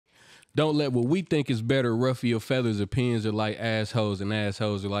Don't let what we think is better ruffle your feathers. Opinions are like assholes, and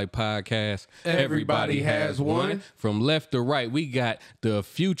assholes are like podcasts. Everybody has one. From left to right, we got the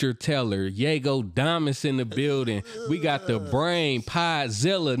future teller, Yago Damas in the building. We got the brain,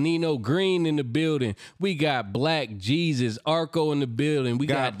 Podzilla, Nino Green in the building. We got Black Jesus, Arco in the building.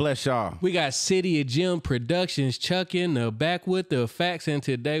 God bless y'all. We got City of Jim Productions, Chuck in the back with the facts, and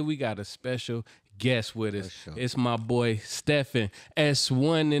today we got a special guest with us. It's my boy Stephen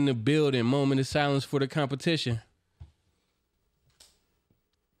S1 in the building. Moment of silence for the competition.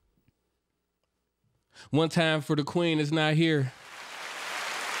 One time for the queen is not here.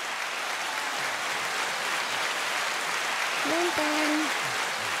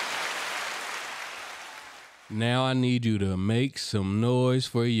 Now I need you to make some noise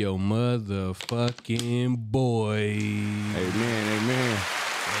for your motherfucking boy. Amen, amen.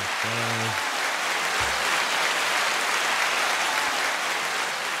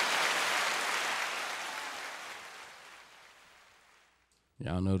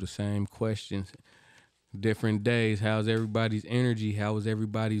 Y'all know the same questions. Different days. How's everybody's energy? How was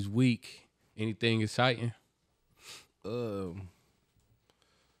everybody's week? Anything exciting? I'm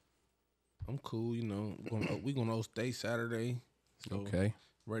cool, you know. We gonna host day Saturday. So Okay.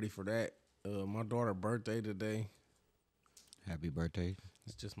 ready for that. My daughter's birthday today. Happy birthday.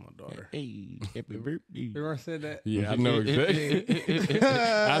 It's just my daughter. Hey, happy birthday. You ever said that? Yeah, I know exactly.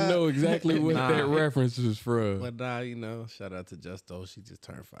 I know exactly what that reference is from. But you know, shout out to Justo. She just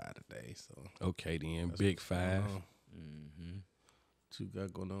turned 5 today. So Okay, then. Big 5. Mm-hmm. What you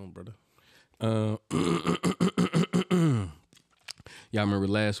got going on, brother? Y'all remember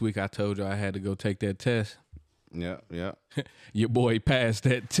last week I told y'all I had to go take that test? Yeah. Your boy passed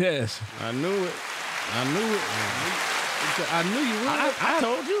that test. I knew it. I knew you would. I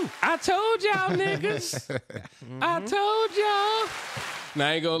told you. I told y'all niggas. I told y'all. Now,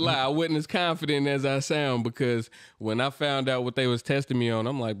 I ain't gonna lie, I wasn't as confident as I sound because when I found out what they was testing me on,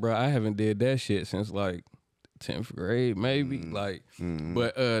 I'm like, bro, I haven't did that shit since like 10th grade, maybe. But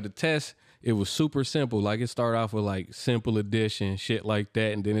the test, it was super simple. Like it started off with like simple addition, shit like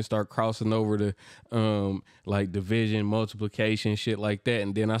that, and then it started crossing over to like division, multiplication, shit like that,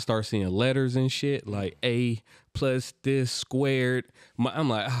 and then I start seeing letters and shit like A plus this squared. I'm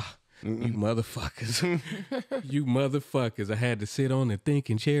like, you motherfuckers, you motherfuckers. I had to sit on the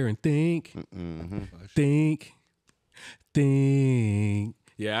thinking chair and think.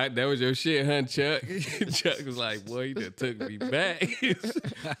 Yeah, that was your shit, huh, Chuck? Chuck was like, boy, you done took me back.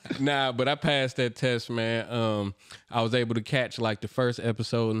 Nah, but I passed that test, man. I was able to catch like the first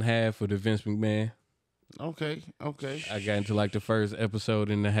episode and a half of the Vince McMahon. Okay. I got into like the first episode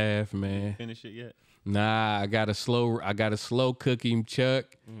and a half, man. Finish it yet? Nah, I got a slow cooking, Chuck.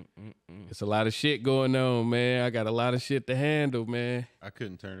 It's a lot of shit going on, man. I got a lot of shit to handle, man. I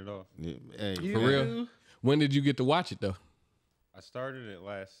couldn't turn it off. Yeah, hey, For real? When did you get to watch it, though? I started it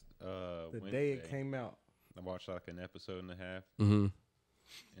last The Wednesday. day it came out. I watched like an episode and a half, Mm-hmm.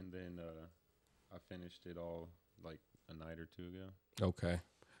 and then I finished it all like a night or two ago. Okay.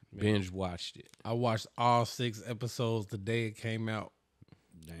 Binge watched it. I watched all 6 episodes the day it came out.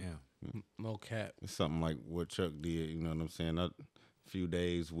 Damn. No cap. it's something like what Chuck did. You know what I'm saying? A few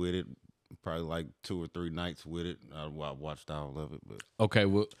days with it, probably like 2 or 3 nights with it. I watched all of it, but Okay,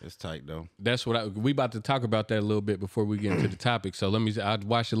 well, it's tight though. that's what we about to talk about that a little bit before we get into the topic. So I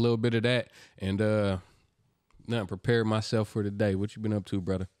watched a little bit of that and prepare myself for the day. What you been up to,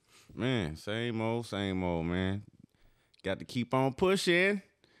 brother? Man, same old, man. Got to keep on pushing.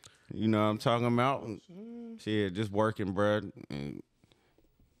 You know what I'm talking about? Shit, just working, bro, and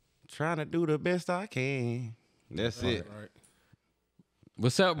trying to do the best I can. That's it. Right.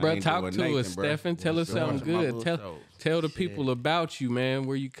 What's up, bro? ain't Talk doing to nothing, us, bro. Stephen. Tell us something Watching my good. little Tell shows. tell the people about you, man.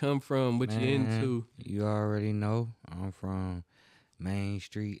 Where you come from, what you into. You already know. I'm from Main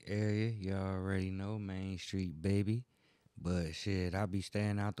Street area. You already know Main Street, baby. But shit, I be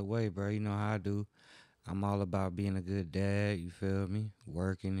staying out the way, bro. You know how I do. I'm all about being a good dad, you feel me?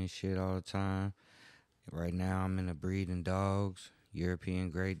 Working and shit all the time. Right now I'm into breeding dogs,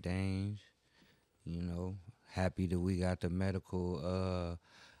 European Great Danes. You know, happy that we got the medical,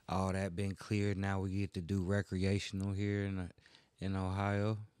 all that been cleared. Now we get to do recreational here in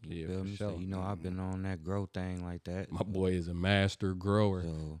Ohio. You feel me? So, you know, I've been on that grow thing like that. My boy is a master grower.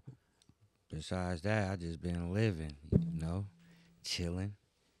 So, besides that, I just been living, you know, chilling,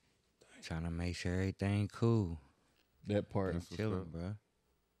 trying to make sure everything cool. That part. Chilling, bro.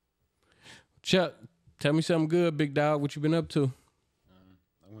 Chuck, tell me something good, big dog. What you been up to?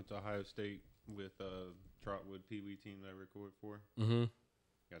 I went to Ohio State with Trotwood Pee Wee team that I recorded for. Mm-hmm.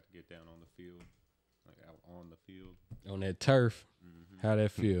 Got to get down on the field, like out on the field. On that turf. How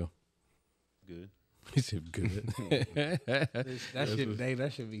that feel? good. He said good.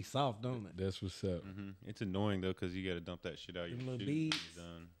 That should be soft, don't it? That's what's up. It's annoying though because you got to dump that shit out your Them little chute when you're beads.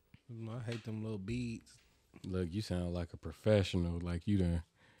 done. I hate them little beads. Look, you sound like a professional. Like you done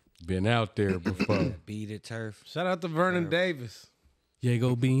been out there before. Beaded turf. Shout out to Vernon Davis. Yeah,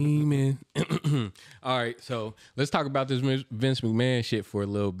 go beaming. All right, so let's talk about this Vince McMahon shit for a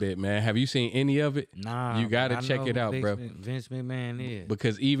little bit, man. Have you seen any of it? Nah, You gotta I check know it out, who bro. Vince McMahon is.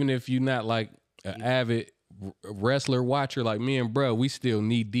 Because even if you're not like an avid wrestler watcher like me and bro, we still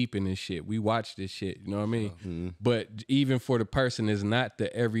knee deep in this shit. We watch this shit, you know what I mean? But even for the person that's not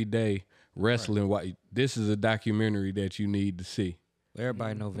the everyday wrestling, this is a documentary that you need to see.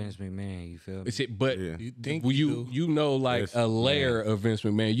 Everybody know Vince McMahon. You feel me? But You think you know like Yes, a layer of Vince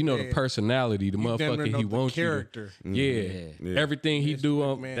McMahon. You know the personality, the motherfucker he wants you to. character. Yeah. Everything he Vince do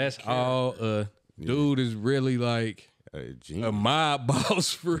McMahon that's all dude is really like a mob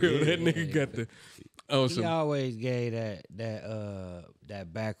boss for real. That nigga got the He always gave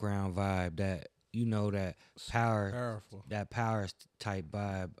that background vibe, that that Powerful. that power type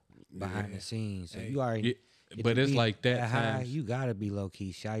vibe behind the scenes. So you already. Yeah, if but you it's be like that high, times- you gotta be low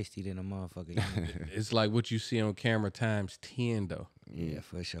key shiesty than a motherfucker. it's like what you see on camera times 10 though. Yeah,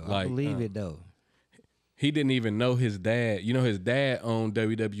 for sure. I Like, believe it though. He didn't even know his dad. You know his dad owned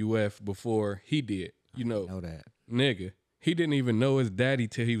WWF before he did. You know, Know that. nigga. He didn't even know his daddy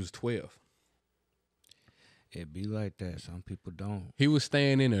till he was 12. It be like that. Some people don't. He was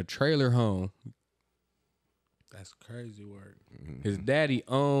staying in a trailer home. That's crazy work. His daddy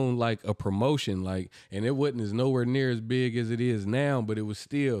owned like a promotion, and it wasn't as nowhere near as big as it is now, but it was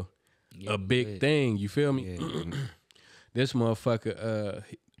still a big thing. You feel me? Yeah. This motherfucker,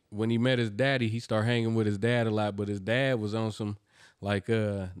 when he met his daddy, he started hanging with his dad a lot, but his dad was on some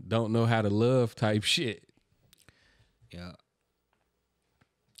don't know how to love type shit. Yeah.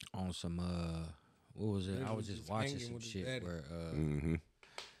 On some what was it? Maybe I was he just was watching hanging some with his shit daddy. where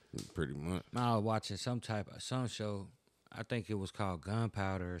pretty much. I was watching some show. I think it was called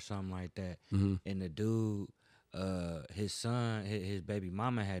Gunpowder or something like that. Mm-hmm. And the dude, his son, his baby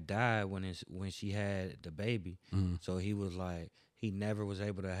mama had died when she had the baby. Mm-hmm. So he was like, he never was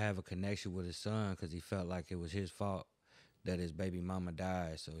able to have a connection with his son because he felt like it was his fault that his baby mama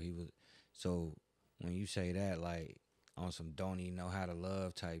died. So when you say that, like on some don't even know how to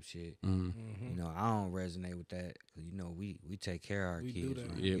love type shit, I don't resonate with that because we take care of our We do kids. that.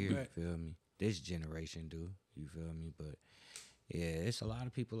 Right Yeah, here, we- you feel me? This generation do, you feel me? But yeah, it's a lot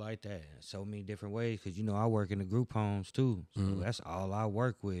of people like that. So many different ways because I work in the group homes too. So that's all I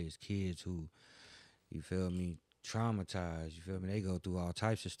work with is kids who, you feel me, traumatized. You feel me? They go through all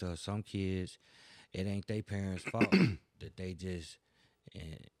types of stuff. Some kids, it ain't their parents' fault that they just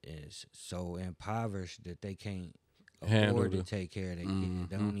is so impoverished that they can't Handle afford to the- take care of their kids.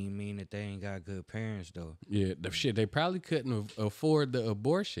 That don't even mean that they ain't got good parents though. Yeah, the shit, they probably couldn't afford the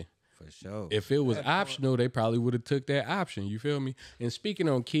abortion. For sure. If it was optional, they probably would have took that option. You feel me? And speaking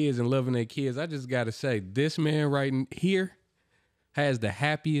on kids and loving their kids, I just got to say, this man right here has the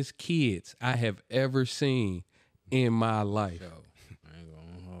happiest kids I have ever seen in my life. I ain't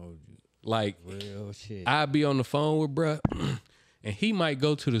gonna hold you. Like, Real shit. I'd be on the phone with bruh, and he might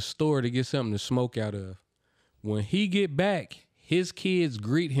go to the store to get something to smoke out of. When he get back, his kids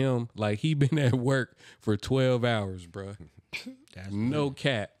greet him like he been at work for 12 hours, bruh. That's No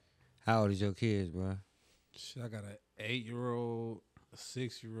cap. How old is your kids, bro? Shit, I got an 8-year-old, a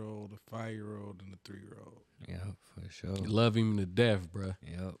 6-year-old, a 5-year-old, and a 3-year-old. Yeah, for sure. Love him to death, bruh.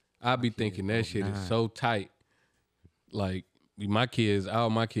 Yep. I be thinking that shit is so tight. Like all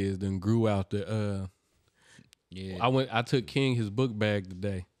my kids done grew out the Yeah. I took King his book bag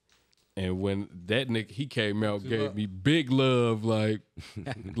today. And when that nigga he came out, gave me big love, like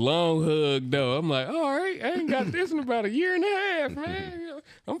long hug though. I'm like, all right, I ain't got this in about a year and a half, man.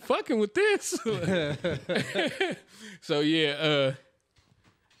 I'm fucking with this. So yeah,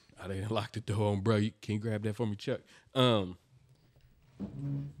 I didn't lock the door on, bro. Can you grab that for me, Chuck?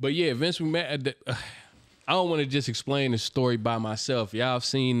 But yeah, Vince McMahon. I don't want to just explain the story by myself. Y'all have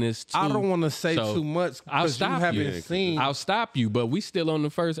seen this too. I don't want to say so too much I'll because you stop haven't you. seen. I'll stop you, but we still on the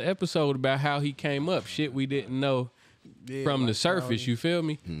first episode about how he came up. Shit we didn't know from the surface. You feel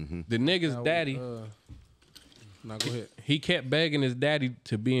me? The nigga's daddy, No, go ahead. he kept begging his daddy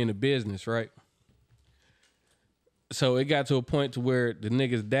to be in the business, right? So it got to a point to where the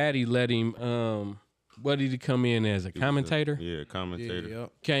nigga's daddy let him. What did he come in as, a commentator? Yeah, commentator.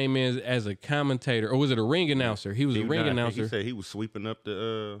 Yep. Came in as a commentator, or was it a ring announcer? He was a ring announcer. He said he was sweeping up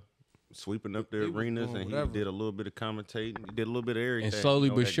the sweeping up the He was arenas, doing and he whatever. did a little bit of commentating. He did a little bit of everything. And slowly you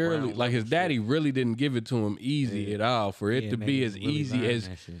know, but that surely, ground like his level daddy shit. really didn't give it to him easy at all. For it Yeah, to make be him as really easy learn as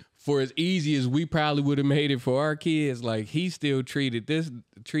that shit. for as easy as we probably would have made it for our kids, like he still treated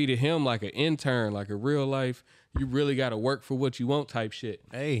him like an intern, like a real life. You really got to work for what you want type shit.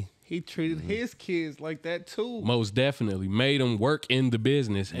 Hey, he treated his kids like that too. Most definitely made them work in the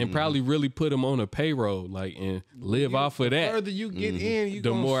business and probably really put them on a payroll, like and live off of The that. further you get in, you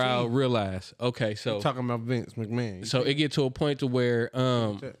The gonna more see. I'll realize. Okay, so Talking about Vince McMahon. so it get to a point to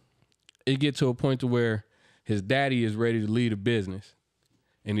where his daddy is ready to lead a business.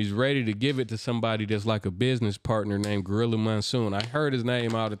 And he's ready to give it to somebody that's like a business partner named Gorilla Monsoon. I heard his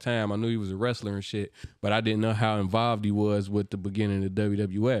name all the time. I knew he was a wrestler and shit, but I didn't know how involved he was with the beginning of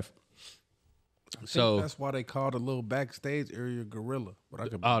WWF. So that's why they call the little backstage area Gorilla. But I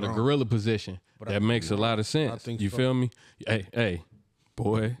could be the wrong. gorilla position. That makes a lot of sense. think You so. feel me? Hey,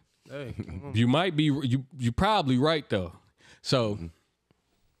 boy. Hey, come on. You might be you probably right though. So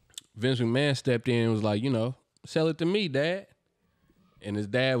Vince McMahon stepped in and was like, sell it to me, Dad. And his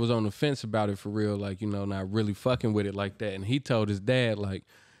dad was on the fence about it for real, like, not really fucking with it like that. And he told his dad, like,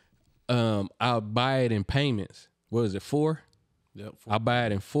 I'll buy it in payments. What is it, 4? Yep, I'll buy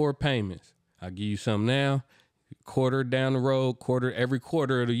it in 4 payments. I'll give you some now, quarter down the road, every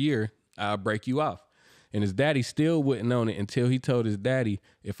quarter of the year, I'll break you off. And his daddy still wouldn't own it until he told his daddy,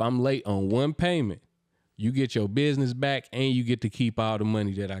 if I'm late on 1 payment, you get your business back and you get to keep all the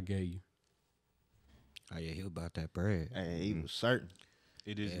money that I gave you. Oh yeah, he was about that bread. Hey, he was certain.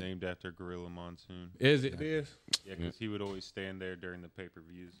 It is named after Gorilla Monsoon. Is it? It is. Yeah, because he would always stand there during the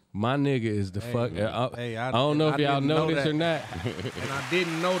pay-per-views. My nigga is the fuck. I don't know if y'all didn't know know this that. or not. And I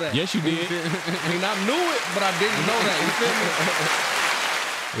didn't know that. Yes, you did. I mean, I knew it, but I didn't know that. You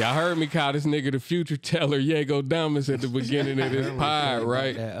feel me? Y'all heard me call this nigga the future teller, Yago Damas, at the beginning of this pod,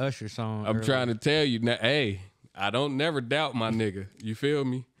 right? That Usher song. I'm trying to tell you now, hey, I don't never doubt my nigga. You feel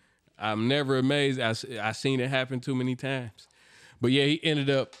me? I'm never amazed. I seen it happen too many times. But yeah, he ended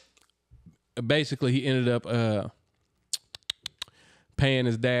up paying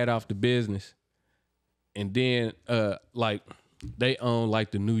his dad off the business. And then like they own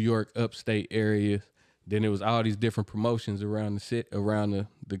like the New York upstate areas. Then there was all these different promotions around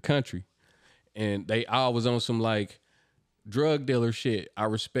the country. And they all was on some like drug dealer shit. I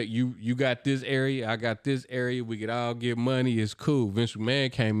respect you. You got this area. I got this area. We could all get money. It's cool. Vince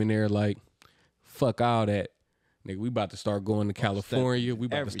McMahon came in there like, fuck all that. Nigga, we about to start going to California. We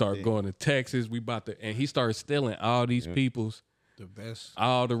about to start everything. going to Texas. And he started stealing all these people's, The best.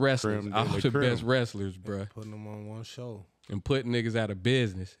 all the wrestlers, Creme de all la the creme. best wrestlers, bruh. Putting them on one show. And putting niggas out of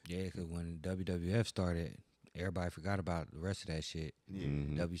business. Yeah, because when WWF started, everybody forgot about the rest of that shit.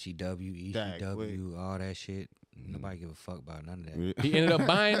 WCW, ECW, all that shit. Nobody give a fuck about none of that. He ended up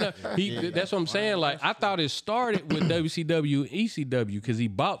buying that's what I'm saying. Like, I thought it started with WCW and ECW because he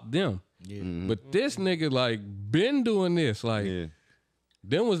bought them. Yeah. But this nigga, like, been doing this. Like, Yeah.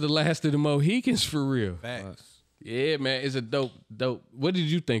 them was the last of the Mohicans for real. Facts. Yeah, man, it's a dope. What did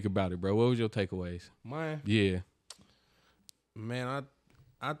you think about it, bro? What was your takeaways? Mine. Yeah. Man,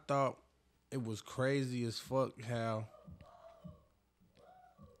 I thought it was crazy as fuck how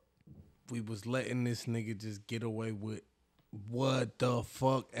we was letting this nigga just get away with what the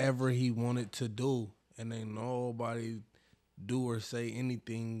fuck ever he wanted to do, and ain't nobody do or say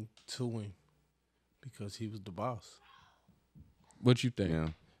anything to him because he was the boss. What you think? Yeah.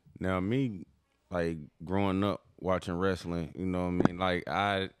 Now me, like growing up watching wrestling, you know what I mean? Like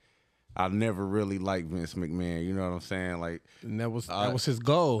I never really liked Vince McMahon. You know what I'm saying? Like And that was his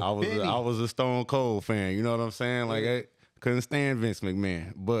goal. I was a Stone Cold fan. You know what I'm saying? Like I couldn't stand Vince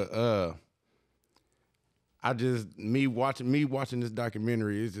McMahon. But I just me watching this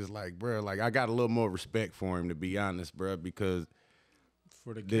documentary is just like, bro, like I got a little more respect for him, to be honest, bro, because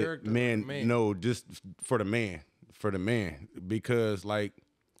For the the character, man, man. no, just for the man, because like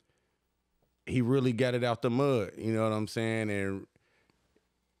he really got it out the mud. You know what I'm saying? And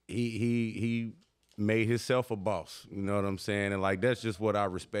he made himself a boss. You know what I'm saying? And like that's just what I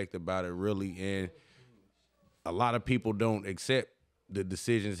respect about it, really. And a lot of people don't accept the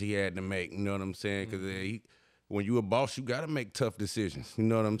decisions he had to make. You know what I'm saying? Because when you a boss, you got to make tough decisions. You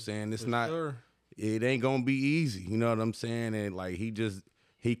know what I'm saying? It's not. Sure. It ain't gonna be easy. You know what I'm saying? And like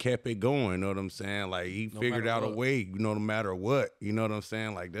he kept it going. You know what I'm saying? Like he figured out a way. You know, no matter what. You know what I'm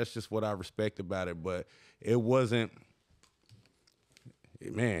saying? Like that's just what I respect about it. But it wasn't.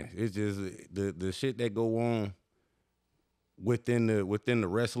 Man, it's just the shit that go on within the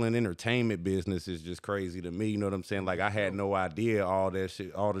wrestling entertainment business is just crazy to me. You know what I'm saying? Like I had no idea all that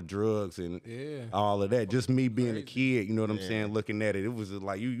shit, all the drugs and all of that. Just me being a kid, you know what I'm saying? Looking at it, it was just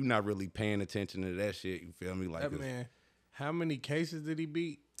like you're not really paying attention to that shit. You feel me? Like that man, how many cases did he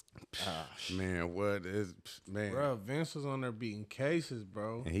beat? Man, what is man? Bro, Vince was on there beating cases,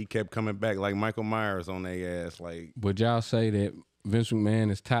 bro. And he kept coming back like Michael Myers on their ass. Like, would y'all say that Vince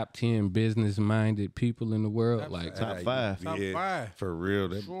McMahon is top 10 business-minded people in the world? Like top 5. Top 5. For real.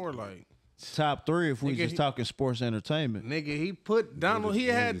 That, Sure, like. Top 3 if we Nigga, just talking sports entertainment. Nigga, he put Donald. He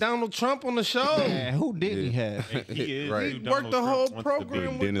had Donald Trump on the show. Man, who didn't he have? He is Right. He who worked Donald the whole Trump wants to be.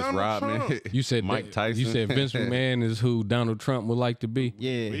 program with Dennis Donald Rodman. Trump. you said Mike Tyson. You said Vince McMahon is who Donald Trump would like to be.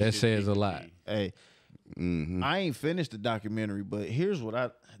 Yeah. That says a lot. Hey, I ain't finished the documentary, but here's what I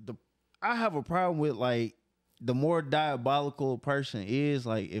have a problem with, like, the more diabolical a person is,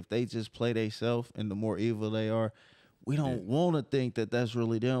 like, if they just play themselves and the more evil they are, we don't want to think that that's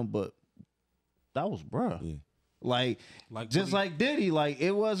really them, but that was bruh. Yeah. Like just like Diddy, like,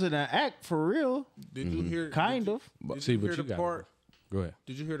 it wasn't an act for real. Did you hear? Kind of. Did See you what hear you the got. part? Go ahead.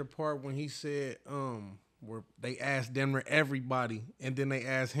 Did you hear the part when he said, where they asked damn near everybody, and then they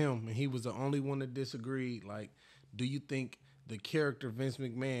asked him, and he was the only one that disagreed. Like, do you think the character Vince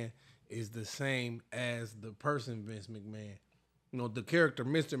McMahon is the same as the person Vince McMahon? You know, the character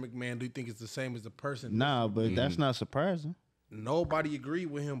Mr. McMahon, do you think it's the same as the person? Nah, but that's not surprising. Nobody agreed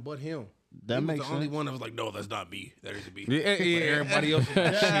with him but him. That He makes was the only sense. one that was like, no, that's not me. That is me. Yeah, But everybody else, shit,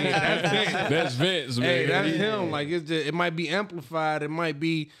 That's Vince, man. hey, that's him. Like, it's just, it might be amplified. It might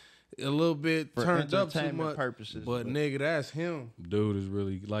be a little bit For turned up too entertainment much. purposes, But nigga, that's him. Dude is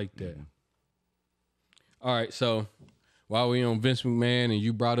really like that. All right, so while we on Vince McMahon and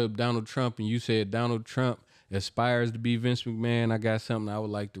you brought up Donald Trump and you said Donald Trump aspires to be Vince McMahon, I got something I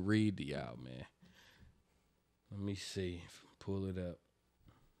would like to read to y'all, man. Let me see. Pull it up.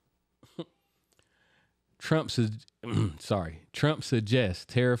 Trump suggests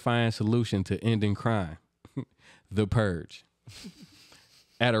terrifying solution to ending crime. The Purge.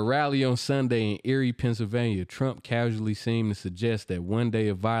 At a rally on Sunday in Erie, Pennsylvania, Trump casually seemed to suggest that one day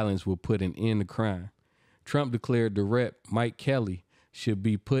of violence will put an end to crime. Trump declared the Rep. Mike Kelly should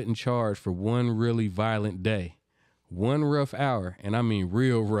be put in charge for one really violent day. One rough hour, and I mean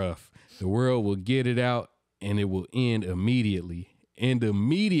real rough. The world will get it out and it will end immediately. End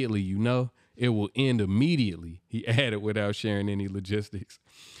immediately, you know. It will end immediately, he added without sharing any logistics.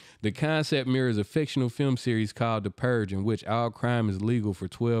 The concept mirrors a fictional film series called The Purge, in which all crime is legal for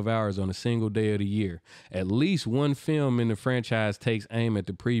 12 hours on a single day of the year. At least one film in the franchise takes aim at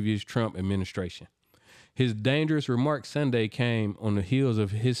the previous Trump administration. His dangerous remark Sunday came on the heels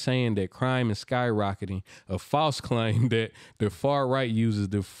of his saying that crime is skyrocketing, a false claim that the far right uses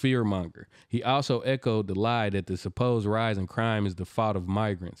to fearmonger. He also echoed the lie that the supposed rise in crime is the fault of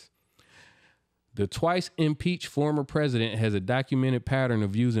migrants. The twice impeached former president has a documented pattern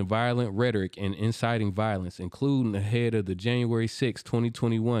of using violent rhetoric and inciting violence, including ahead of the January 6,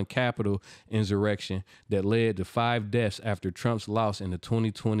 2021 Capitol insurrection that led to 5 deaths after Trump's loss in the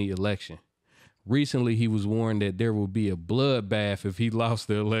 2020 election. Recently, he was warned that there will be a bloodbath if he lost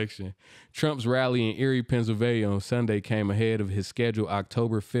the election. Trump's rally in Erie, Pennsylvania on Sunday came ahead of his scheduled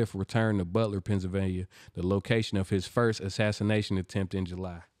October 5th return to Butler, Pennsylvania, the location of his first assassination attempt in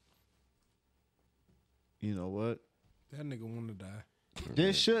July. You know what? That nigga want to die.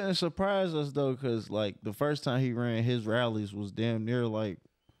 This shouldn't surprise us though, because like the first time he ran his rallies was damn near like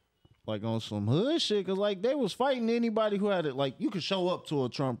on some hood shit. Because like they was fighting anybody who had it. Like you could show up to a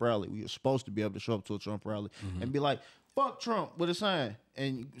Trump rally. You're supposed to be able to show up to a Trump rally and be like, "Fuck Trump" with a sign,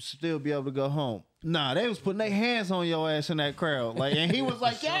 and you still be able to go home. Nah, they was putting their hands on your ass in that crowd. Like, and he was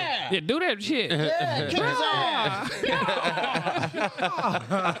like, "Yeah, do that shit. yeah, kick his ass."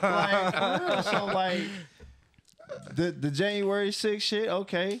 Like, for real. So like. The January 6th shit,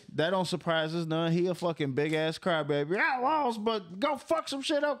 okay, that don't surprise us none. He a fucking big ass crybaby. I lost, but go fuck some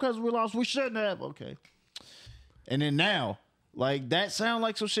shit up because we lost. We shouldn't have. Okay. And then now, like that sound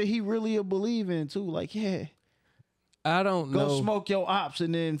like some shit he really a believe in too. Like, yeah, I don't know. go smoke your ops,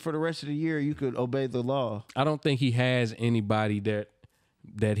 and then for the rest of the year you could obey the law. I don't think he has anybody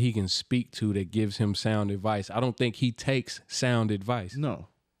that he can speak to that gives him sound advice. I don't think he takes sound advice. No.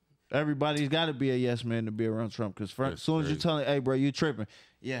 Everybody's got to be a yes man to be around Trump because as soon as you tell him, hey, bro, you tripping.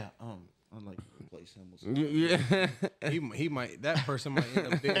 Yeah, I like to play symbols. yeah. He might, that person might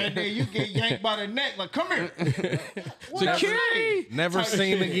end up dead. And then you get yanked by the neck, like, come here. Security! Never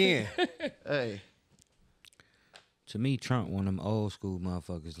seen again. Hey. To me, Trump one of them old school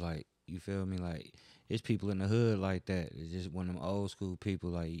motherfuckers. Like, You feel me? Like it's people in the hood like that. It's just one of them old school people.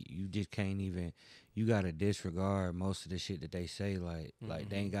 Like you just can't even. You gotta disregard most of the shit that they say. Like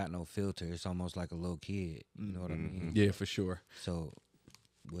they ain't got no filter. It's almost like a little kid. You know what I mean? Yeah, for sure. So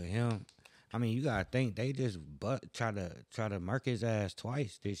with him, I mean, you gotta think they just try to murk his ass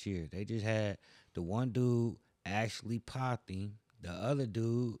twice this year. They just had the one dude actually popped him. The other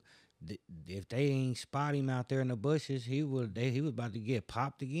dude, if they ain't spot him out there in the bushes, he was about to get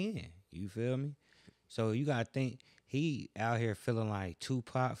popped again. You feel me? So you gotta think he out here feeling like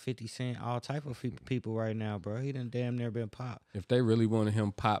Tupac, 50 Cent, all type of people right now, bro. He done damn near been popped. If they really wanted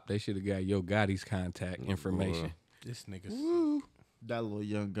him popped, they should have got Yo Gotti's contact information. This nigga. That little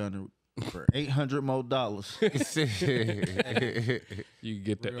young gunner for $800 more. You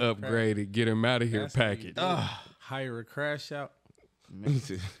get the Real upgraded, get him out of here That's how you package. do it. Hire a crash out.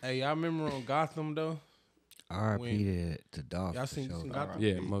 Hey, y'all remember on Gotham though? R.I.P. to Dolph. Y'all for seen sure. Gotham?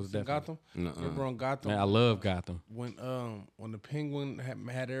 Yeah, most Seen definitely. Gotham? Remember on Gotham? Man, I love Gotham. When the Penguin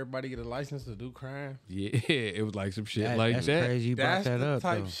had everybody get a license to do crime. Yeah, it was like some shit like That's that. crazy you brought That's that the up,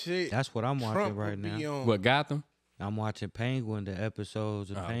 type though. shit That's what I'm watching Trump right would be now. on. What, Gotham? I'm watching Penguin, the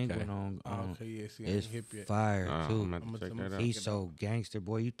episodes of Oh, okay. Penguin on. Okay, yeah, see, I It's ain't hip yet. fire too. I'm gonna check that out. He's so gangster,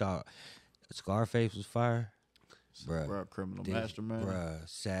 boy. You thought Scarface was fire, bruh. Bruh, criminal This- mastermind. bruh,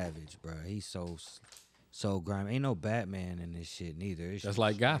 savage, bruh. He's so grimy. Ain't no Batman in this shit neither. It's That's just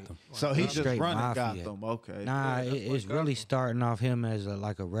like straight- Gotham. So he's just Straight running mafia. Gotham. Okay. Nah, Yeah, that's it's like really Gotham. starting off him as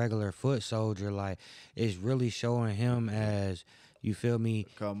like a regular foot soldier. Like it's really showing him as, you feel me?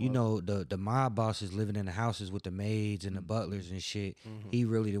 Come You up. know, the mob bosses living in the houses with the maids and the butlers and shit. He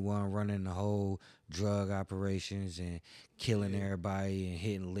really the one running the whole drug operations and killing everybody and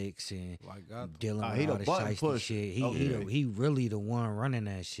hitting licks and Like Gotham. dealing he with the all the button shiesty pusher. shit. Okay. He really the one running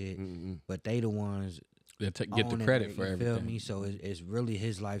that shit. But they the ones They get the owning credit it, for you everything. Feel me? So it's really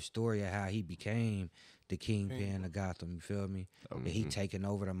his life story of how he became the kingpin of Gotham. You feel me? And he taking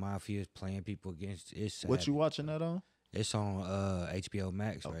over the mafia, playing people against. It's What you savage. watching that on? It's on HBO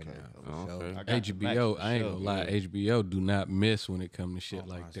Max right Okay. now. Oh, So, okay. I got the HBO, Max I ain't for gonna sure. lie. HBO do not miss when it comes to shit Oh,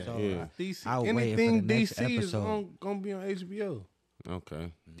 like my that. soul. Yeah. DC, I was waiting for anything the next DC is episode. gonna be on HBO.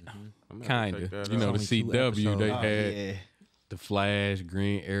 Okay. I'm gonna Kinda. check that You know, out. the Only 2 CW, they episodes. had yeah. the Flash,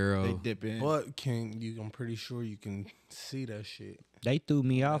 Green They Arrow. dip in. But I'm pretty sure you can see that shit. they threw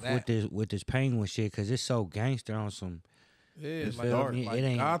me off that. with this Penguin shit because it's so gangster on some. Yeah, It's like, dark. like it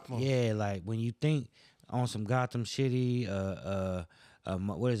ain't. Gotham. Yeah, like when you think on some Gotham shitty,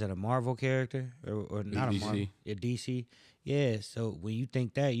 what is that? A Marvel character or not a DC. Marvel? A DC. Yeah. So when you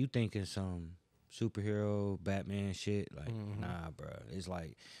think that, you thinking some superhero Batman shit. Like nah, bro. It's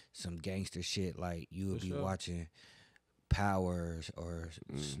like some gangster shit. Like you would For be sure. watching Powers or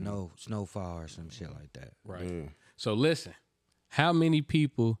Snowfall or some shit like that. Right. Yeah. So listen, how many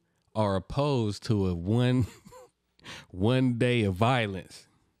people are opposed to a one day of violence?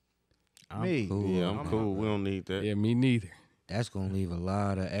 I'm Me. cool. Yeah, I'm cool. We don't need that. Yeah, me neither. That's gonna leave a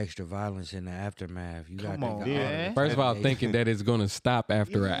lot of extra violence in the aftermath. You got Come on, to man. First of all, Hey. thinking that it's gonna stop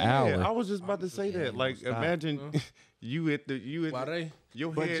after an Yeah, I hour. was just about to say that. Like, stop. imagine you at Why they?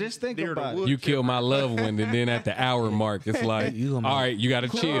 your But head just think near the about it. wood You chipper. kill my loved one, and then at the hour mark, it's like, You gonna- all right, you gotta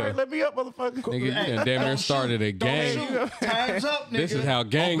All chill. right, let me up, motherfucker. Nigga, you done damn near started a gang. Time's up, nigga. This is how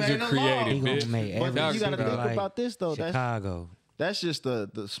gangs Obey are the law. created, He gonna bitch. make But every you gotta city think like about this though. Chicago. That's just the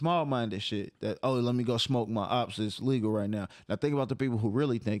small minded shit. That let me go smoke my ops. It's legal right now. Now think about the people who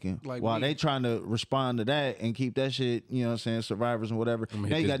really thinking. Like while me. they trying to respond to that and keep that shit. You know what I'm saying? Survivors and whatever. I'ma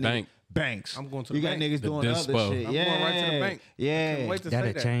Now hit you this got bank. banks. I'm going to You the got bank. niggas The doing dispo. other shit. I'm yeah, going right to the bank. Yeah. Couldn't wait to That'll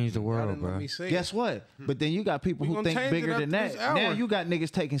say that. change the Y'all world, didn't let bro. me say it. Guess what? But then you got people We who gonna think change bigger it than after that. this hour. Now you got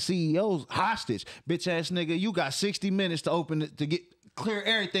niggas taking CEOs hostage. Bitch ass nigga, you got 60 minutes to open it to get clear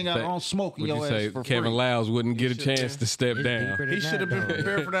everything out on smoking Would your you ass say for Kevin free. Lyles wouldn't get a should've chance been. to step It's down? deeper than He should have that, been though.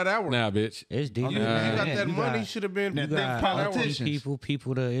 prepared for that hour. Nah, bitch. It's deeper You than got that. that you money. got- Should have been. Now, prepared think for that hour. politicians.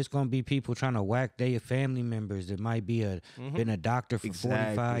 People it's gonna be people trying to whack their family members that might be been a doctor for 45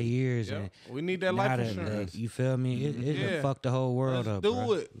 Exactly. years Yep. and We need that now life that, insurance. you feel me? It'll Yeah. fuck the whole world Let's up. do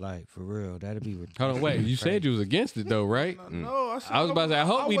bro. it. Like for real, that'd be. Hold on, wait. You said you was against it though, right? No, I was about to say, I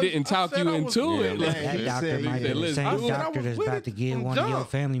hope we didn't talk you into it. Like, That He doctor said- might he be said, the let's same do it. doctor I was that's with about it to give from one of your jump.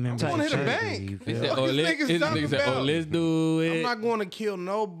 family members going to hit a surgery, bank. you he feel said, me? What oh, this let's, nigga's this talking nigga said, oh, about? let's do I'm it. not going to kill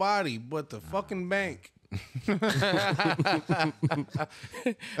nobody but the fucking bank.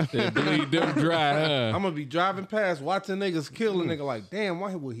 They bleed them dry, huh? I'm gonna be driving past, watching niggas kill a nigga. Like, damn,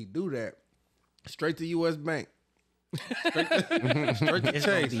 why would he do that? Straight to U.S. Bank. Straight to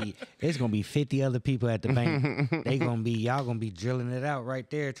Chase. It's gonna be 50 other people at the bank. Y'all gonna be drilling it out right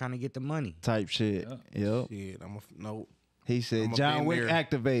there, trying to get the money. Type shit. Yep. Shit, no. He said I'ma John been Wick there.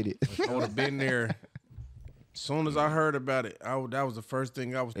 activated. I would have been there. As soon as I heard about it, that was the first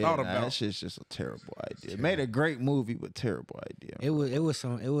thing I was thought Nah, about. that shit's just a terrible idea. Made a great movie, but terrible idea. It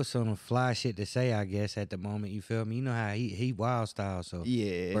was some fly shit to say, I guess, at the moment. You feel me? You know how he wild style, so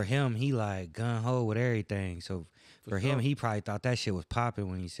Yeah. for him, he like gun ho with everything. So for him, he probably thought that shit was popping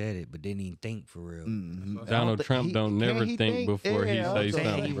when he said it, but didn't even think for real. Donald Trump don't never think before he Yeah, say I was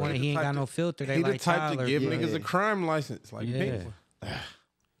something. Saying bro. he ain't got no filter. They He like the type Tyler, to give bro. niggas a crime license. Like, Yeah. people.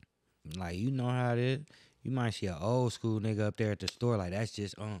 Like, you know how it is. You might see an old school nigga up there at the store, like that's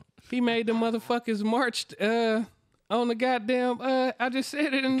just He made the motherfuckers marched on the goddamn. I just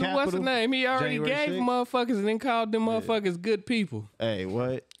said it in the what's the Capitol? name. He already January gave 6th? motherfuckers and then called them motherfuckers good people. Hey,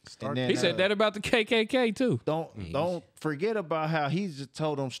 what? And then, He said that about the KKK too. Don't forget about how he just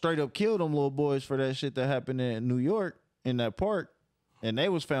told them straight up kill them little boys for that shit that happened in New York in that park, and they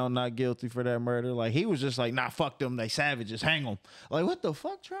was found not guilty for that murder. Like he was just like, nah, fuck them, they savages, hang them. Like what the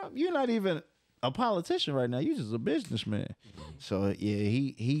fuck, Trump? You're not even a politician right now. You just a businessman. So yeah,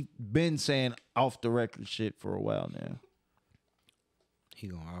 he been saying off the record shit for a while now, he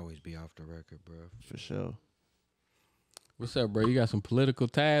gonna always be off the record, bro. for sure. What's up, bro? You got some political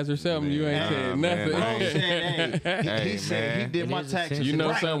ties or something? You ain't said man, nothing. I ain't- He said he man. did my It is taxes. You know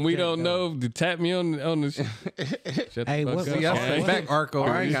right. something we don't know? To tap me on the. Shut Hey, the what- fuck See, up. I say man. back, Arco.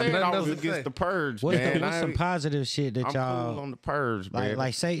 I ain't You got said I nothing was else to against say. the purge, What's, man. what's some positive shit that I'm y'all cool on the purge, man.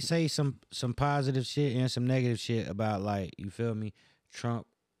 like say some positive shit and some negative shit about, like, you feel me, Trump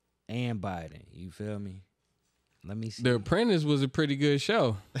and Biden. You feel me? Let me see. The Apprentice was a pretty good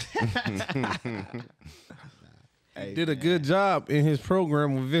show. Hey, Did a good job in his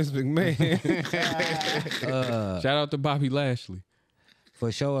program with Vince McMahon. Shout out to Bobby Lashley.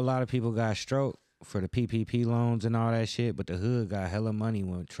 For sure, a lot of people got stroke for the PPP loans and all that shit, but the hood got hella money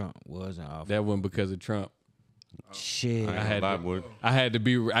when Trump was in office. That wasn't because of Trump. Shit. I had lie, to, boy. I had to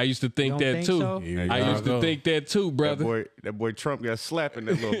be. I used to think don't that think too. so? I used to think that too, brother. That boy Trump got slapped in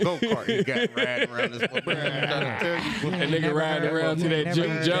that little go-kart he got riding around this motherfucker. I'm trying to tell you. That nigga riding around to that Jim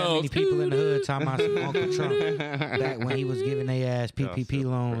Many Jones. people in the hood talking about some Uncle Trump back when he was giving their ass PPP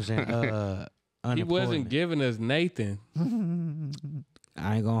loans and unemployment. He wasn't giving us Nathan.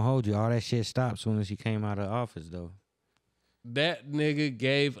 I ain't gonna hold you. All that shit stopped as soon as he came out of office, though. That nigga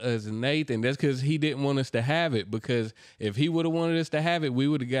gave us Nathan. That's because he didn't want us to have it. Because if he would have wanted us to have it, we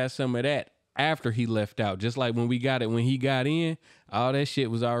would have got some of that after he left out. Just like when we got it when he got in, all that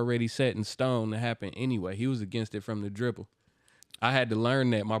shit was already set in stone to happen anyway. He was against it from the dribble. I had to learn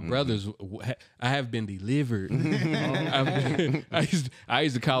that. My brothers, I have been delivered. I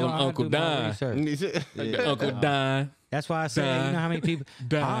used to call him Uncle Don. Uncle Don. That's why I said, you know how many people.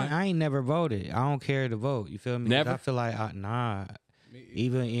 I ain't never voted. I don't care to vote. You feel me? 'Cause Never? I feel like, nah.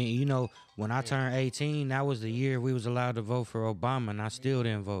 Even, you know, when I turned 18, that was the year we was allowed to vote for Obama, and I still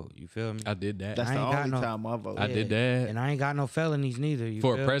didn't vote. You feel me? I did that. That's I the ain't got only no- time I voted. I did that. And I ain't got no felonies neither. You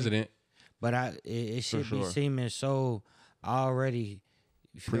For feel a me? president. But it should be sure. seeming so already,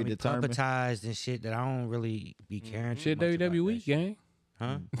 you feel me, Predetermined. puppetized and shit that I don't really be caring too Shit, much about WWE, that shit. gang.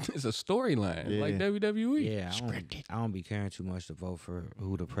 Huh? It's a storyline like Yeah. WWE. Yeah, I don't be caring too much to vote for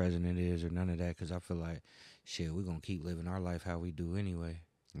who the president is or none of that, because I feel like, shit, we're going to keep living our life how we do anyway.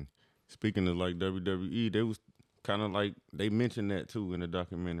 Speaking of like WWE, they was kind of like they mentioned that too in the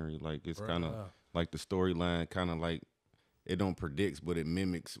documentary. Like it's kind of like the storyline, kind of like it don't predicts, but it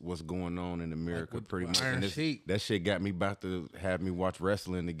mimics what's going on in America with- pretty with much. Iron And Sheik. that shit got me about to have me watch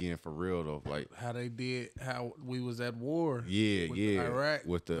wrestling again for real though. Like How they did, how we was at war. yeah, with yeah, Iraq,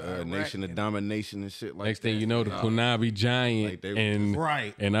 with the Iraq Nation of and- Domination and shit like Next that. thing you know, the Punabi Giant Like they was and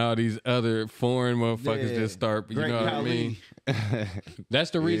Right. and all these other foreign motherfuckers Yeah. just start. You Great know what I mean? That's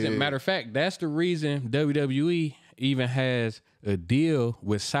the reason. Yeah. Matter of fact, that's the reason WWE even has a deal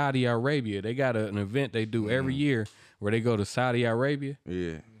with Saudi Arabia. They got an event they do every year where they go to Saudi Arabia.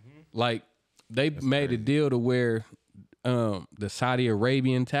 Yeah, Like they made a deal to where the Saudi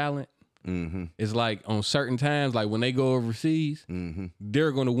Arabian talent is like on certain times, like when they go overseas,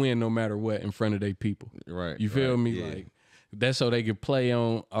 they're gonna win no matter what in front of their people. right. You feel right, me? yeah. Like that's so they could play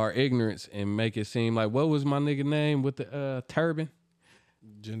on our ignorance and make it seem like what was my nigga name with the turban?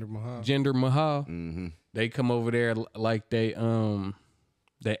 Jinder Mahal. Jinder Mahal. Mm-hmm. They come over there like they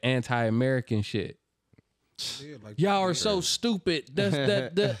anti-American shit. Yeah, like Y'all are so stupid. That's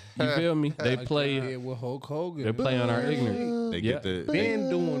that. You feel me? They like play. they did with Hulk Hogan. They play on our ignorance. They Yeah. get the Been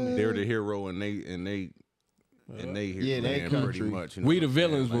doing they're the hero and they Yeah, they man, country. pretty much. You know We what the I'm saying?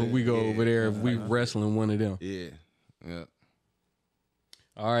 villains when Like, we go yeah, over there if we wrestling one of them. Yeah, yeah.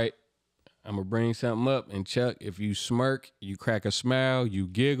 All right. I'm going to bring something up. And Chuck, if you smirk, you crack a smile, you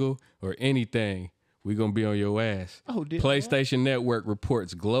giggle, or anything, We gonna be on your ass. Oh, did PlayStation Network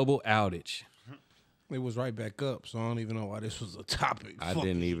reports global outage. It was right back up, so I don't even know why this was a topic. I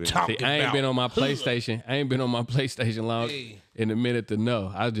didn't even. See, I ain't been on my PlayStation. I ain't been on my PlayStation long in a minute to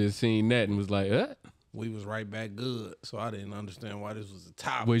know. I just seen that and was like, We was right back good, so I didn't understand why this was a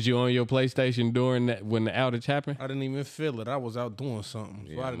topic. Was you on your PlayStation during that when the outage happened? I didn't even feel it. I was out doing something,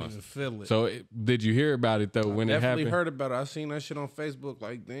 so I didn't even feel it. So did you hear about it though when it Definitely happened? heard about it. I seen that shit on Facebook.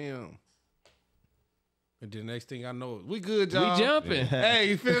 Like, damn. And then next thing I know, we good, y'all. We jumping. Hey,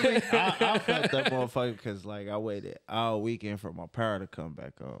 you feel me? I felt that motherfucker because like I waited all weekend for my power to come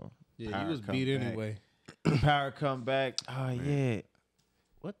back on. Yeah, Power he was come beat back. anyway. Power come back. Oh yeah.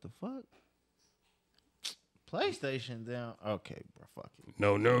 What the fuck? PlayStation down. Okay, bro. Fuck it.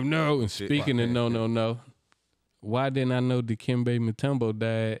 No. And speaking of no, why didn't I know Dikembe Mutombo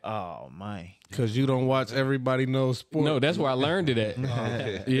died? Oh man. Because you don't watch Everybody Knows Sports. No, that's where I learned it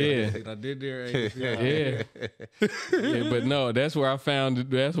at. Yeah. I did there. Yeah, but no, that's where I found.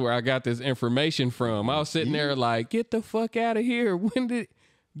 That's where I got this information from. I was sitting there like, get the fuck out of here. When did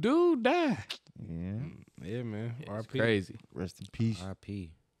dude die? Yeah. Yeah, man. It's RP. crazy. Rest in peace.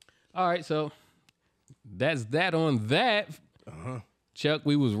 RP. All right, so that's that on that. Chuck,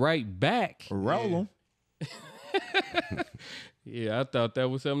 we was right back. Roll 'em. Yeah, I thought that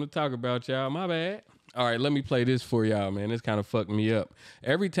was something to talk about, y'all. My bad. All right, let me play this for y'all, man. This kind of fucked me up.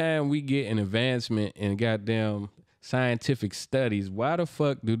 Every time we get an advancement in goddamn scientific studies, why the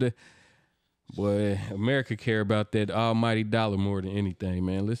fuck do boy, America care about that almighty dollar more than anything,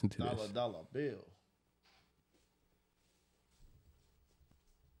 man? Listen to this. Dollar bill.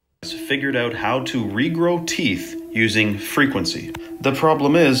 Figured out how to regrow teeth using frequency. The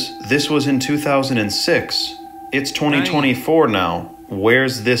problem is, this was in 2006. It's 2024 now.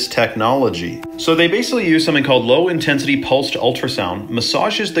 Where's this technology? So they basically use something called low-intensity pulsed ultrasound,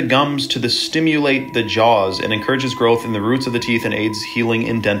 massages the gums to stimulate the jaws, and encourages growth in the roots of the teeth and aids healing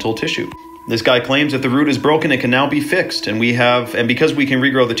in dental tissue. This guy claims if the root is broken, it can now be fixed, and because we can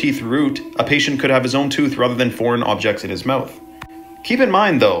regrow the teeth root, a patient could have his own tooth rather than foreign objects in his mouth. Keep in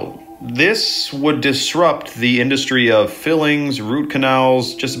mind, though, this would disrupt the industry of fillings, root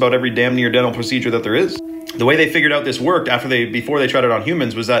canals, just about every damn near dental procedure that there is. The way they figured out this worked before they tried it on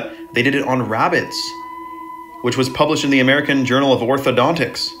humans was that they did it on rabbits, which was published in the American Journal of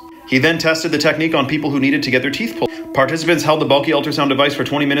Orthodontics. He then tested the technique on people who needed to get their teeth pulled. Participants held the bulky ultrasound device for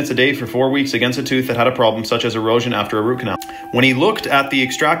 20 minutes a day for 4 weeks against a tooth that had a problem, such as erosion after a root canal. When he looked at the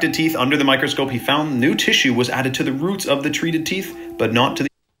extracted teeth under the microscope, he found new tissue was added to the roots of the treated teeth, but not to the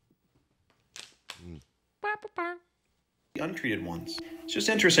untreated ones. It's just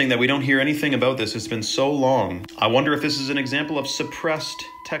interesting that we don't hear anything about this. It's been so long. I wonder if this is an example of suppressed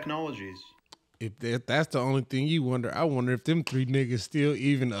technologies. If that's the only thing you wonder, I wonder if them three niggas still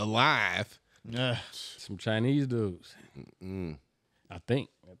even alive. Some Chinese dudes. I think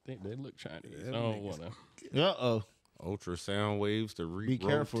they look Chinese. I don't want to. Uh-oh. Ultrasound waves to regrow Be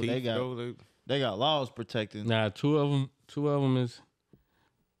careful. teeth, They got laws protecting. Nah, two of them is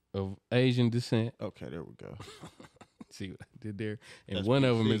of Asian descent. Okay, there we go. See what I did there? And That's one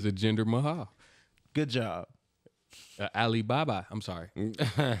of them PC. is a gender mahal. Good job. Alibaba. I'm sorry.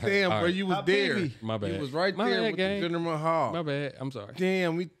 Damn, bro, you was How there. baby? My bad. You was right My there bad, with gang. the Jinder Mahal. My bad. I'm sorry.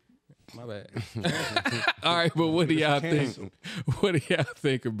 Damn, My bad. All right, but what do y'all think? What do y'all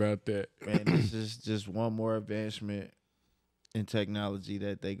think about that? Man, this is just one more advancement in technology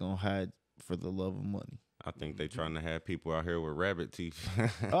that they gonna hide for the love of money. I think they trying to have people out here with rabbit teeth.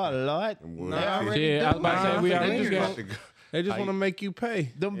 Oh Lord, Boy, they already Yeah, I was do. about to say we Nah, already they got. They just want to make you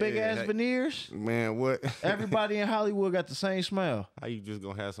pay. Them big ass Yeah. veneers. Man, what? Everybody in Hollywood got the same smell. How you just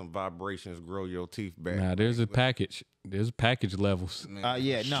gonna have some vibrations grow your teeth back? Nah, there's a package. There's package levels.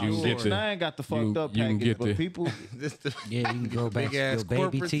 Yeah, no, You can get the- I ain't got the fucked up you can package, get but the- people, Yeah, you can grow back Big-ass your baby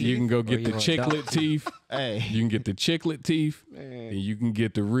corporate teeth. You can go or get the your chiclet adult teeth. hey, You can get the chiclet teeth. And you can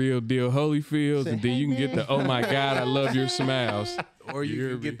get the real deal Holyfields. And then you can get the, oh my God, I love your smiles. Or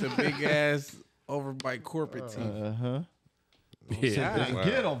you can get the big ass overbite corporate teeth. Yeah.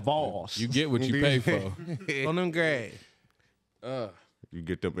 get a Voss. You get what you pay for. On them grade. You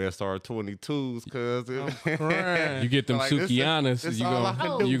get them SR22s, cuz. Crying. You get them Like, this is- Sukianas. this You all I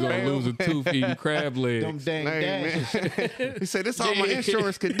can do, you gonna fam. lose a tooth eating crab Them legs. dang Hey, dashes. man. He said, "This all my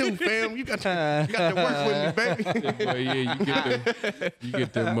insurance could do, fam. You got to work with me, baby." Boy, yeah, you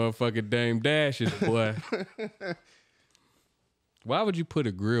get them motherfucking Dame Dashes, boy. Why would you put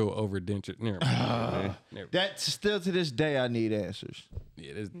a grill over denture? Never mind. Never. That's still to this day I need answers.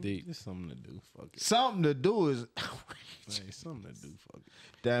 Yeah, that's deep. It's something to do. Fuck it. Something to do is Hey, something to do. Fuck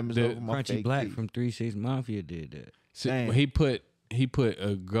it. diamonds The over my Crunchy fake Black teeth. from 3 6 Mafia did that. So Damn. he put he put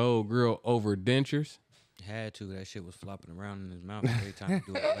a gold grill over dentures. Had to. That shit was flopping around in his mouth every time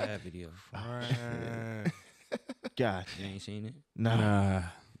he do a live video. God, You ain't seen it? Nah.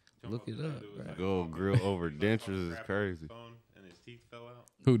 Look it up, bro. Go grill over dentures is crazy. Phone and his teeth fell out.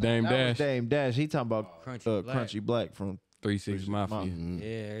 Who, Dame that was Dash? Dame Dash. He talking about Crunchy Black. Crunchy Black from 3-6 Mafia. Mafia.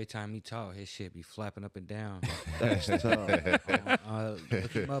 Yeah, every time he talk, his shit be flapping up and down. That's tough.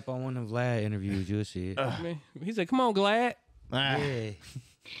 Look him up on one of Vlad interviews, you'll see it. Man, he said, come on, Glad. Ah. Yeah.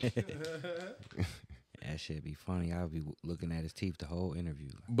 That shit be funny. I'll be looking at his teeth the whole interview.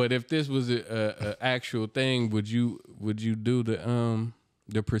 But if this was a actual thing, would you do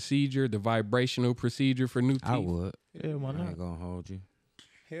the procedure, the vibrational procedure for new teeth? I would. Yeah, why I not? ain't gonna hold you.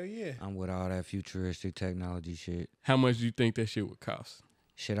 Hell yeah. I'm with all that futuristic technology shit. How much do you think that shit would cost?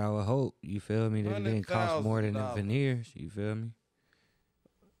 Shit, I would hope. You feel me? That it didn't cost more than the $100,000. veneers. You feel me?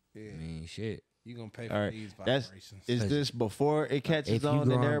 Yeah. I mean, shit. You gonna pay All for right, these that's- vibrations. Is this before it catches If you on and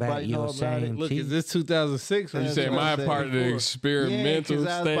growing back everybody your know about it? same Look, teeth. is this 2006? You Yeah, said that's my what I said part of the before. experimental I was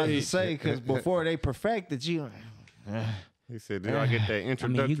about to stage. say, because before they perfected you, He said, "Did I get that I mean,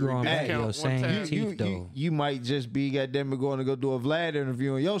 introductory you growing back your discount one same time?" teeth, though. you might just be goddamn going to go do a Vlad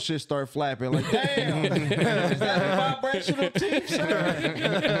interview and your shit start flapping like, damn, is that vibrational teeth,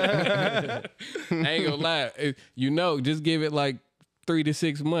 sir? I ain't gonna lie. Just give it like 3 to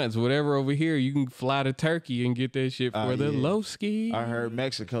 6 months. Whatever over here, you can fly to Turkey and get that shit for the yeah. low ski. I heard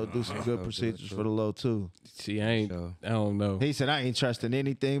Mexico do some good procedures for the low too. See, I So- don't know. He said, I ain't trusting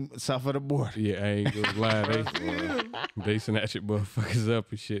anything south of the border. Yeah, I ain't gonna lie. They snatching motherfuckers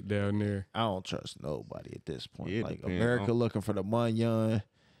up and shit down there. I don't trust nobody at this point. Yeah, Like depend America on- looking for the munyon.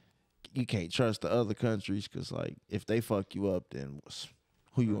 You can't trust the other countries because, like, if they fuck you up, then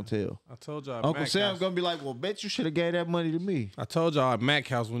who you gonna tell? I told y'all. Uncle Mac Sam House, gonna be like, well, bet you should have gave that money to me. I told y'all at Mac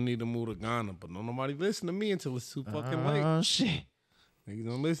House we need to move to Ghana, but don't nobody listen to me until it's too fucking late. Oh shit! Niggas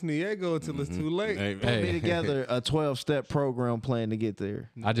don't listen to Diego until it's too late. Hey, Hey. Put me together a 12-step program plan to get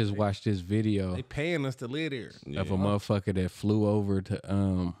there. I just watched this video They paying us to live there. of a motherfucker that flew over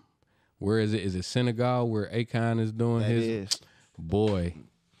to where is it? Is it Senegal where Akon is doing That his is. boy?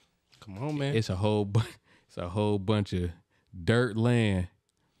 Come on, man. It's a whole bunch of dirt land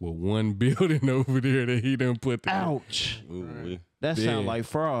with one building over there that he done put together. Ouch! ooh-wee. That Yeah. sound like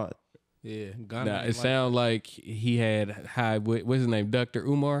fraud. Yeah, Ghana. Nah, ain't it like sound like he had what's his name, Dr.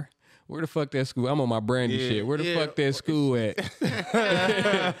 Umar. Where the fuck that school? I'm on my Brandy Yeah, shit. Where the yeah. fuck that school at?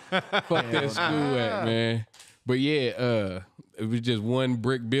 Fuck that school at, man. But yeah, it was just one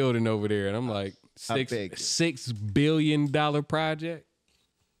brick building over there, and I'm like, I beg you. $6 billion project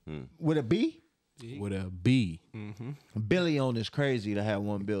With a B? with a B. Billion is crazy to have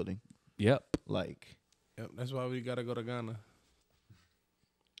one building. Yep. Like, Yep, that's why we gotta go to Ghana.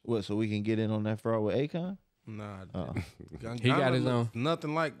 what? So we can get in on that fraud with Akon? Nah, He got his own.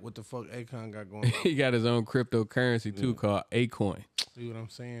 Nothing like what the fuck Akon got going on. He got his own cryptocurrency too, called Acoin. See what I'm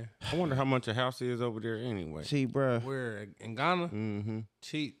saying? I wonder how much a house is over there anyway. See, bruh. Where in Ghana? Mm-hmm.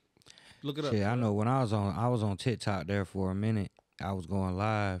 Cheap. Look it up. Shit, I know when I was on TikTok there for a minute. I was going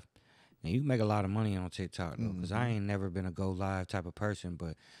live, and you can make a lot of money on TikTok though, because I ain't never been a go live type of person.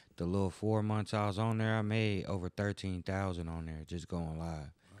 But the little 4 months I was on there, I made over 13,000 on there just going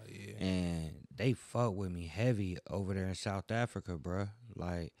live. And they fuck with me heavy over there in South Africa, bruh.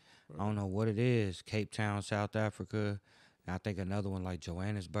 Like, I don't know what it is. Cape Town, South Africa. I think another one like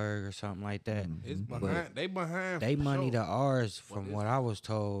Johannesburg or something like that. It's behind. They behind. They for money sure. to ours, from what I was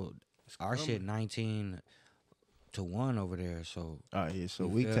told. Our coming. shit 19 to 1 over there. So Oh, yeah, so You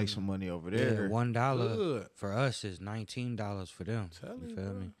we feel take me? some money over yeah, there. $1 Good. for us is $19 for them. Tell You you, feel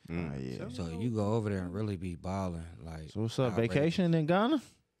bro. me? Oh, yeah. So you go over there and really be balling. Like, So what's up, outrageous. vacation in Ghana?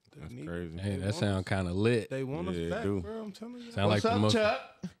 That's Need- crazy. Hey, that sound kind of lit. They want us Yeah, back, do. bro. I'm telling you. Sound What's like the up, most. Chuck?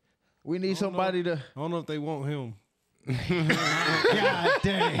 We need somebody to. I don't know if they want him. God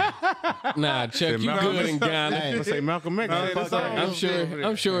dang. Nah, Chuck, you Malcolm good in Ghana. Hey. Let's say Malcolm X.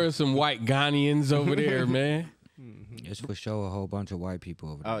 I'm sure there's some white Ghanaians over there, man. It's for sure a whole bunch of white people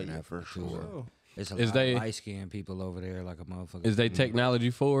over there. Oh, in yeah, Africa, for too. sure. It's a Is lot they- of light skinned people over there, like a motherfucker. Is they technology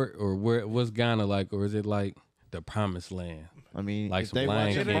for it, or what's Ghana like, or is it like the promised land? I mean, Like if some they Lion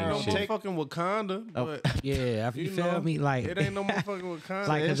watch It King ain't no and shit. motherfucking Wakanda, but yeah, you you feel know, me? Like, it ain't no motherfucking Wakanda.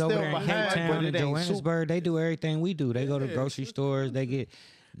 like, It's cause over still there in Cape behind, but Town it and ain't Johannesburg, they do everything we do. They go to Yeah, grocery stores. They get,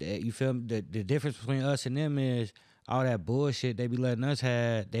 you feel me? The difference between us and them is all that bullshit they be letting us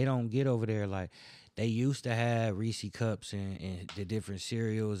have. They don't get over there. Like, they used to have Reese cups and the different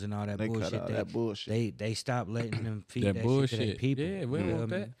cereals and all that They cut bullshit. out that bullshit. They stopped letting them feed That that, bullshit. shit to their people. Yeah, we you don't feel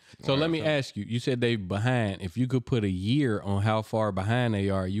want me? that. So let me ask you. You said they behind. If you could put a year on how far behind they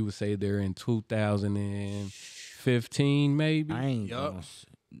are, you would say they're in 2015. 15 maybe. I ain't Yup. gonna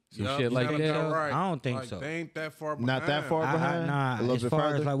Some Yup, shit you like got that. that right. I don't think Like, so. They ain't that far behind. Not that far behind. nah, a little as bit far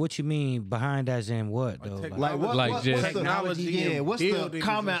further. as like what you mean behind as in what though? Like, Like what? Like what's just- the technology Yeah, and what's the buildings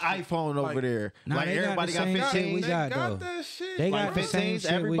common and shit. iPhone over Like- there? Nah, Like they got everybody the got same 15. shit we They got, got though. that shit. They Like got the same 15s,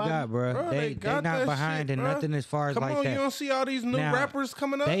 shit we everybody? got, bro. Bro, They they got not that behind shit, in bro. nothing as far as Come like on, that. you don't see all these new Now, rappers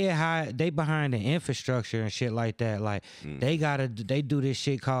coming up? They behind the infrastructure and shit like that. Like they do this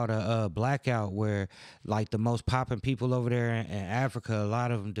shit called a blackout where like the most popping people over there in Africa, a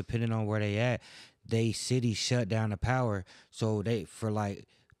lot of them depending on where they at, they city shut down the power. So they for like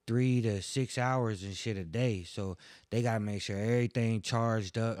 3 to 6 hours and shit a day. So they gotta make sure everything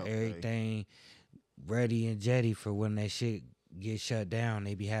charged up, everything ready and jetty for when that shit get shut down.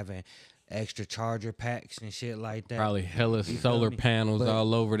 They be having extra charger packs and shit like that. Probably hella You feel solar me? panels But-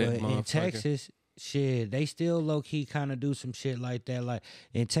 all over that but motherfucker. in Texas, shit, they still low key kind of do some shit like that. Like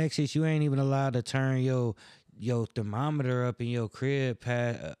in Texas, you ain't even allowed to turn your thermometer up in your crib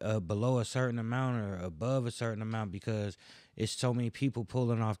past below a certain amount or above a certain amount because it's so many people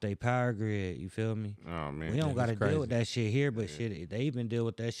pulling off their power grid. You feel me? Oh man, We don't got to crazy. deal with that shit here, but shit, they even deal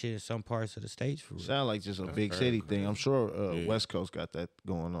with that shit in some parts of the states for real. Sound like just a big city thing. I'm sure West Coast got that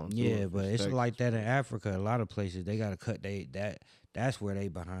going on. too, Yeah, if but it's Texas. like that in Africa. A lot of places they gotta cut that's where they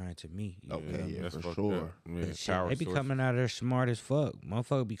behind to me. You Okay, feel me? yeah, That's for fucked sure. up. Yeah, But shit, power they be source. coming out of there smart as fuck.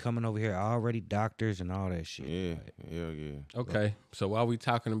 Motherfucker be coming over here already doctors and all that shit. Yeah, Like, hell yeah. Okay, so while we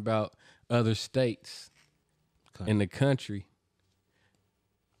talking about other states in the country,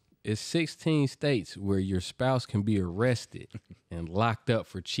 it's 16 states where your spouse can be arrested and locked up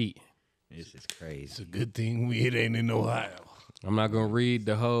for cheating. this is crazy. It's a good thing it ain't in Ohio. I'm not gonna read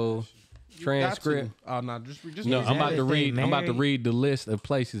the whole transcript. Oh, no, just No, Is I'm that about to if they read. I'm about to married? read the list of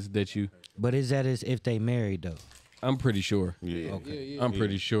places that you. But is that as if they married though? I'm pretty sure. Yeah. I'm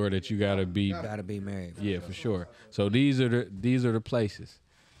pretty sure that you gotta be. Gotta be married. Yeah, for sure. So these are the places: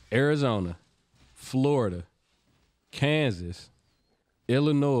 Arizona, Florida, Kansas,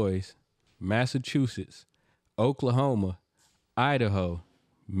 Illinois, Massachusetts, Oklahoma, Idaho,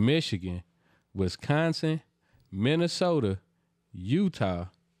 Michigan, Wisconsin, Minnesota, Utah,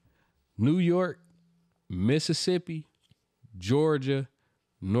 New York, Mississippi, Georgia,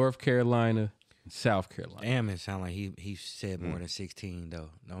 North Carolina, and South Carolina. Damn, it sound like he said more than 16 though.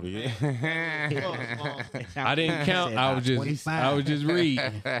 Don't it? I didn't count. Said I about was just 25.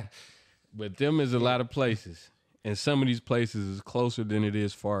 reading. But them is a lot of places, and some of these places is closer than it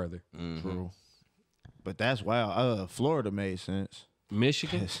is farther. True. But that's wild. Florida made sense.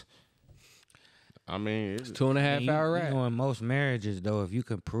 Michigan, I mean, it's 2.5 hour You ride. know, in most marriages though, if you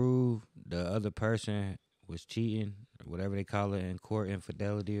can prove the other person was cheating, or whatever they call it in court,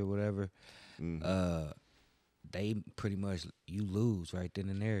 infidelity or whatever, they pretty much you lose right then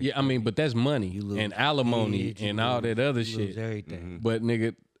and there. Yeah, I mean, but that's money You lose and alimony kids, you and all lose- that other you lose shit. everything. But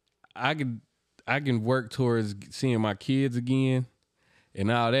nigga, I can work towards seeing my kids again and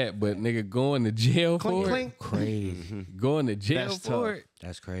all that. But nigga, going to jail for it, Crazy. going to jail That's for tough. it,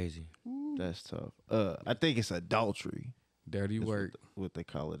 That's crazy. That's tough. I think it's adultery. dirty That's work. what they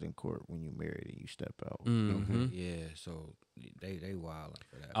call it in court when you married and you step out. Hmm Yeah, so they wild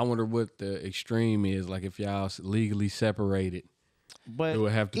for that. I wonder what the extreme is. Like if y'all legally separated, But it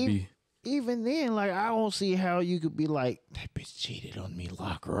would have to be. even then, like I don't see how you could be like that bitch cheated on me,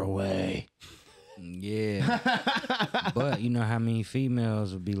 lock her away. Yeah. But you know how many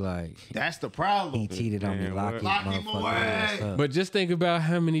females would be like, That's the he problem. cheated on me, Man, lock what? his Lock him motherfucking away. ass up. But just think about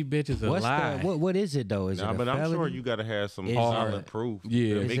how many bitches What's lie. what is it though? Is nah, it a but I'm felony? sure you gotta have some Is solid it- proof.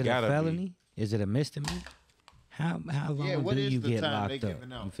 Yeah. Is They it a gotta felony? Is it a misdemeanor? How long what do is you the get time they locked up?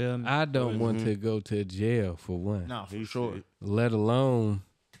 giving out? You feel me? I don't want to go to jail for one, No, for He sure. said- let alone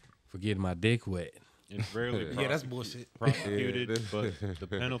for getting my dick wet. It's rarely Yeah, that's bullshit. prosecuted, Yeah. but the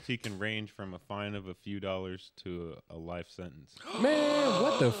penalty can range from a fine of a few dollars to a life sentence. Man,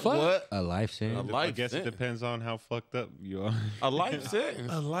 what the fuck? What? A life sentence? I guess it depends on how fucked up you are. A life sentence.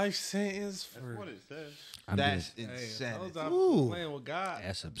 A life sentence for. What it says. I'm That's just, insanity. Playing with God.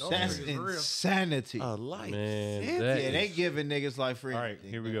 that's absurd. That's It's real. insanity. A life. Man, Yeah, that they is- giving niggas like free. All right,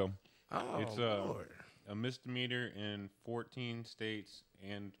 here we go. Oh, It's a misdemeanor in 14 states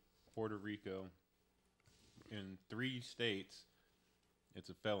and Puerto Rico. In 3 states, it's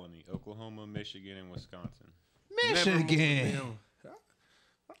a felony: Oklahoma, Michigan, and Wisconsin. Michigan.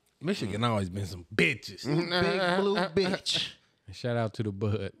 Michigan always been some bitches. Big blue bitch. shout out to the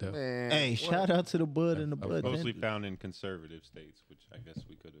bud though. Hey, shout out to the bud and the bud. Mostly found in conservative states, which I guess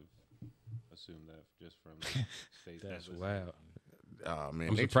we could have assumed that just from states. That's that was- wild. Oh man,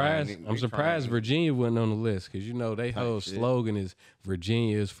 I'm they surprised. trying- I'm they surprised trying- Virginia wasn't on the list because you know they whole shit. slogan is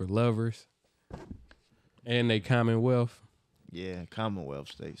Virginia is for lovers. And they Commonwealth. Yeah, Commonwealth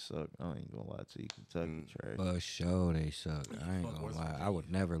states suck. I ain't gonna lie to you, Kentucky trash. For sure, they suck. I ain't gonna lie. I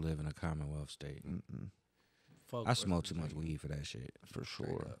would never live in a Commonwealth state. Fuck I West smoke too much Virginia. weed for that shit. For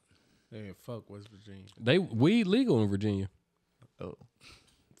sure. Yeah, fuck West Virginia. Weed legal in Virginia. Oh,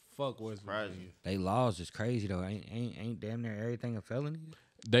 Fuck West Virginia. They laws is crazy though. Ain't damn near everything a felony.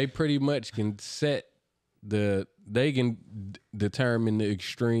 They pretty much can set they can determine the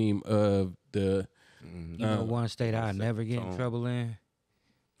extreme of the. You know, one state I never get in trouble in.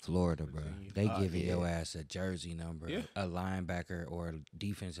 Florida, bro. They giving your ass a jersey number, a linebacker or a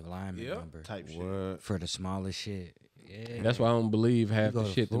defensive lineman number type shit. What? for the smallest shit. Yeah. That's why I don't believe half You go the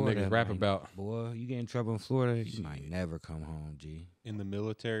to shit that Florida, niggas rap man, about. Boy, you get in trouble in Florida, you might never come home, G. In the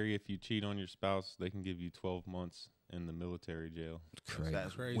military, if you cheat on your spouse, they can give you 12 months in the military jail. Crazy.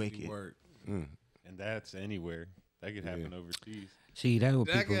 That's Crazy wicked. work. And that's anywhere. That could happen overseas. See, that's what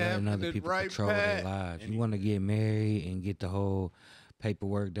That people could letting happen other at people right control their path. lives. You want to get married and get the whole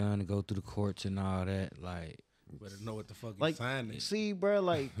paperwork done and go through the courts and all that. Like, Better know what the fuck you Like, signing. see, bro,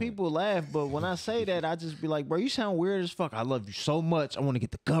 like people laugh, but when I say that, I just be like, bro, you sound weird as fuck. I love you so much. I want to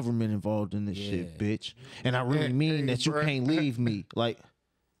get the government involved in this shit, bitch. And I really mean that you can't leave me. Like,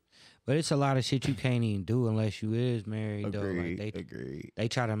 but it's a lot of shit you can't even do unless you is married. Though, like agreed. they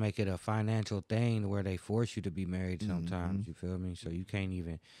try to make it a financial thing where they force you to be married sometimes. You feel me? So you can't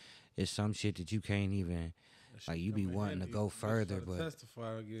even. It's some shit that you can't even. Like you be wanting to go further, but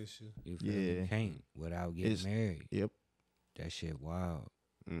testify against you. you feel me? You can't without getting married. Yep. That shit wild.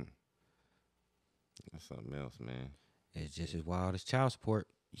 That's something else, man. It's just as wild as child support.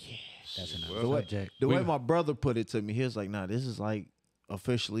 Yes. That's another subject. The way my brother put it to me, he was like, nah, this is like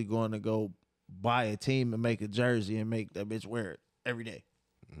officially going to go buy a team and make a jersey and make that bitch wear it every day.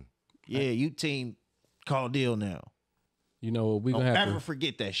 Yeah, you team call deal now. You know, we're Don't gonna have ever to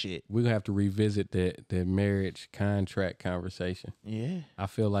forget that shit. we're gonna have to revisit that marriage contract conversation. Yeah. I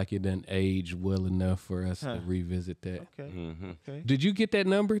feel like it didn't age well enough for us to revisit that. Okay. Okay. Did you get that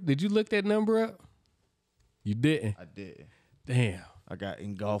number? Did you look that number up? You didn't. I did. Damn. I got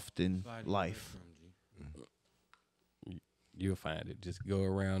engulfed in life. You'll find it. Just go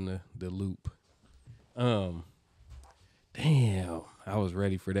around the loop. Damn. I was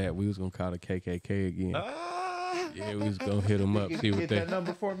ready for that. We was gonna call the KKK again. Yeah, we was gonna hit them up, see what Get they that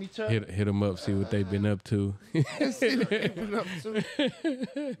number for me, Chuck. hit them up, see what they've been up to. Man,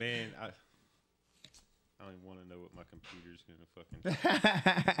 I don't even want to know what my computer's gonna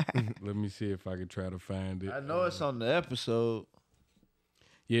fucking. Let me see if I can try to find it. I know it's on the episode.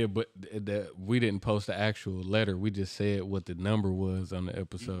 Yeah, but we didn't post the actual letter. We just said what the number was on the You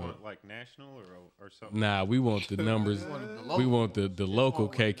episode. want like national or something? Nah, we want the numbers. We want the local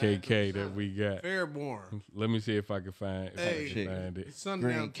KKK that we got. Fairborn. Let me see if I can find, Hey. find it.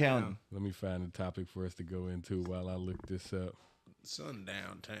 Sundown Green County. Town. Let me find the topic for us to go into while I look this up.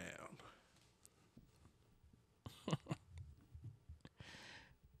 Sundown Town.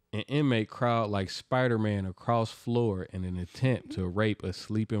 An inmate crawled like Spider-Man across floor in an attempt to rape a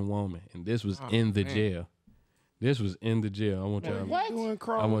sleeping woman, and this was in the jail. This was in the jail. I want y'all. What you doing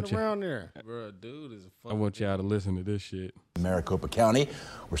crawling want you- around there? Bro, dude is a I fucking. want y'all to listen to this shit. Maricopa County.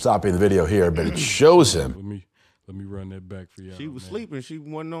 We're stopping the video here, but it shows him. Let me run that back for y'all. She was man. sleeping. She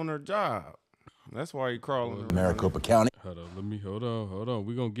wasn't on her job. That's why he crawling around. Maricopa County. Hold on. Hold on.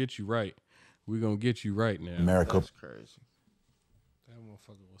 We're gonna get you right. We're gonna get you right now. Maricopa. Crazy. That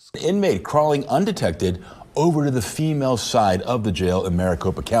motherfucker was. Inmate crawling undetected over to the female side of the jail in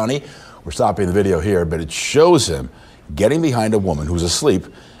Maricopa County. We're stopping the video here, but it shows him getting behind a woman who's asleep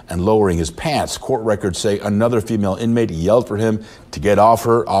and lowering his pants. Court records say another female inmate yelled for him to get off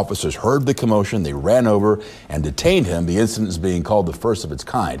her. Officers heard the commotion. They ran over and detained him. The incident is being called the first of its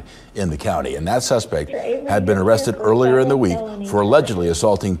kind in the county. And that suspect had been arrested earlier in the week for allegedly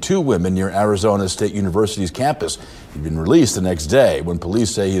assaulting 2 women near Arizona State University's campus. He'd been released the next day when police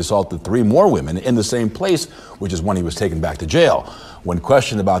say he assaulted 3 more women in the same place, which is when he was taken back to jail. When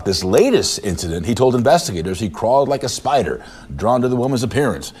questioned about this latest incident, he told investigators he crawled like a spider, drawn to the woman's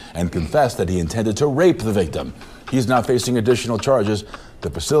appearance, and confessed that he intended to rape the victim. He's now facing additional charges. The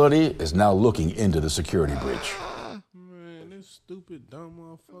facility is now looking into the security breach. Man, this stupid dumb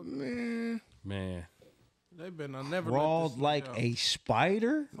motherfucker. Man. They been. I never Crawled like a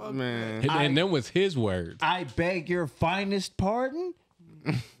spider? Man, And them was his words. I beg your finest pardon?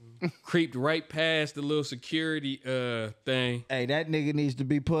 Creeped right past the little security thing. Hey, that nigga needs to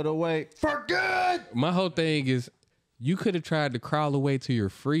be put away for good. My whole thing is, You could have tried to crawl away to your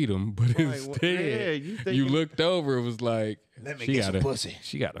freedom, but instead you looked over. It was like, Let me she get got some pussy.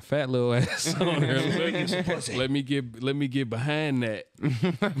 She got a fat little ass on her. Let me get behind that.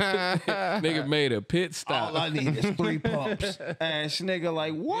 Nigga made a pit stop. All I need is 3 pumps. Ass nigga,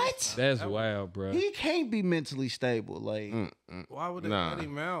 like what? That's wild, bro. He can't be mentally stable. Like, Why would they Nah. let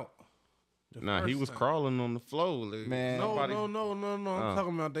him out? The Nah, he first was time? crawling on the floor. Like, Man. No, nobody- no. I'm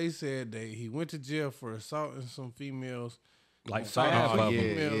talking about. They said that he went to jail for assaulting some females. Like Five half of yeah.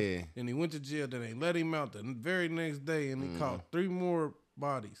 them. females, and he went to jail. Then they let him out the very next day, and he caught 3 more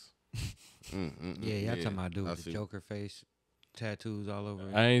bodies. Yeah, y'all talking about dude I with the see. Joker face tattoos all over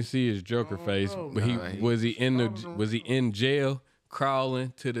him. I ain't see his Joker Oh, face, no. but Nah, was he in jail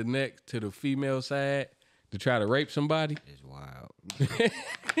crawling to the female side to try to rape somebody? It's wild.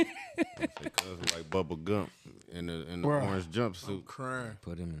 Because like Bubba Gump in the Bruh. orange I'm jumpsuit. crying.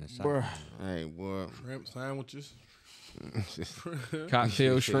 Put him in the side. bruh. Hey, boy. Shrimp sandwiches.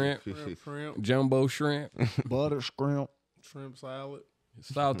 Cocktail shrimp, Shrimp. jumbo shrimp, Butter scrimp. Shrimp salad.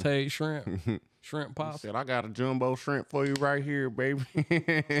 sauteed shrimp, shrimp He pasta. said, I got a jumbo shrimp for you right here, baby. So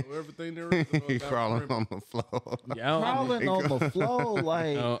everything there is. He crawling on the floor. Yeah, Crawling on the floor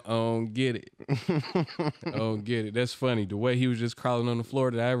like I don't get it. I don't get it. That's funny. The way he was just crawling on the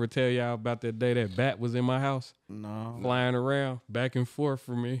floor. Did I ever tell y'all about that day that bat was in my house? no. Flying around back and forth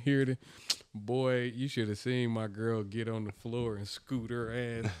from in here to, boy, you should have seen my girl get on the floor and scoot her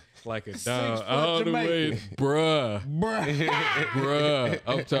ass like a dog all the way, bruh. Bruh,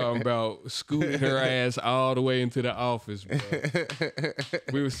 I'm talking about scooting her ass all the way into the office,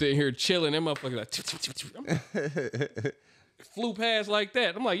 bruh. We were sitting here chilling. That motherfucker like flew past like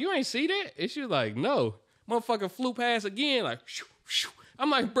that. I'm like, you ain't see that? And she was like, no. Motherfucker flew past again, like shoo, shoo. I'm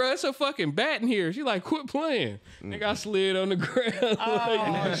like, bruh, it's a fucking bat in here. She like, quit playing. Nigga, I slid on the ground.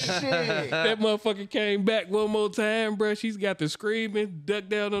 Oh shit. That motherfucker came back one more time, bruh. She's got the screaming, duck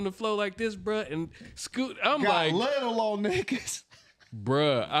down on the floor like this, bruh, and scoot. I'm Got like, little on niggas.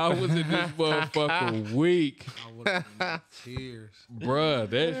 bruh, I was in this motherfucker weak. I would have been in tears.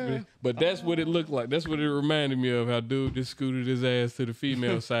 Bruh, but that's what it looked like. That's what it reminded me of, how dude just scooted his ass to the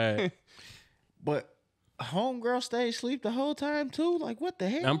female side. But homegirl stayed asleep the whole time too? Like what the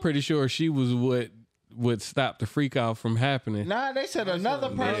hell? I'm pretty sure she was what stopped the freak out from happening. Nah, they said another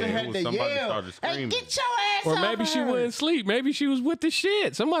person it had was to somebody yell. started Hey, screaming. get your ass Or off maybe of she her. wasn't asleep. Maybe she was with the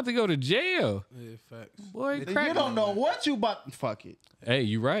shit. Somebody to go to jail. Yeah, facts. Boy, You crack. don't know what you about. Fuck it. Hey,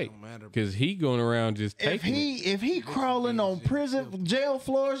 you right. Don't matter. Because he going around just If taking it. he crawling on prison jail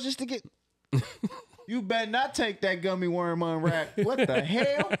floors just to get, you better not take that gummy worm unwrapped. What the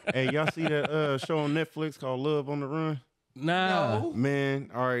hell? Hey, y'all see that show on Netflix called Love on the Run? Nah. No.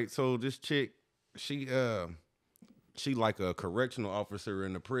 Man, all right. So this chick, she like a correctional officer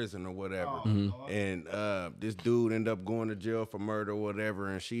in the prison or whatever, and this dude ended up going to jail for murder or whatever,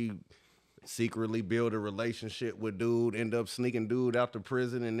 and she secretly built a relationship with dude, end up sneaking dude out the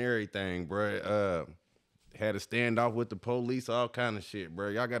prison and everything, bruh. Had a standoff with the police, all kind of shit, bro.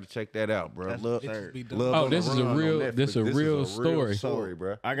 Y'all got to check that out, bro. Love, Be done. Love Oh, on the this is a Run on real- Netflix. this a real story. story,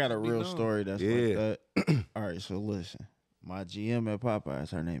 bro. I got a real done. story that's Yeah. like that. All right, so listen. My GM at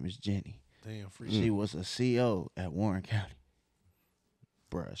Popeyes, her name is Jenny. Damn, free She was a CO at Warren County.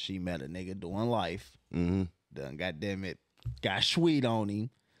 Bruh, she met a nigga doing life. Mm-hmm. Done, goddamn it, got sweet on him.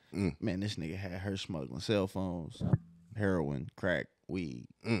 Man, this nigga had her smuggling cell phones, heroin, crack, weed,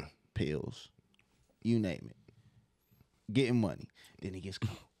 pills, you name it. Getting money. Then he gets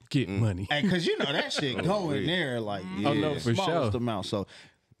caught. Get money. Hey, cause you know that shit going yeah. there like Oh, no, for smallest sure. amount. So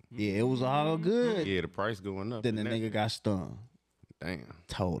yeah, it was all good. Yeah, the price going up. Then the and that- nigga got stung, damn.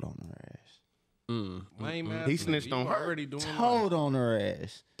 told on her ass. Lame ass He nigga. snitched You on her. Already doing Told on her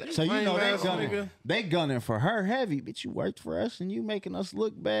ass. So you lame know ass nigga. they gunning for her heavy, bitch. You worked for us and you making us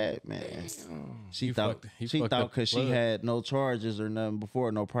look bad, man. She He thought fucked- he she fucked thought up the because she plug. had no charges or nothing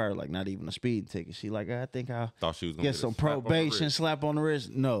before, no prior, like not even a speeding ticket. She like, I think I'll Thought she was gonna get a some slap on the probation, wrist. slap on the wrist.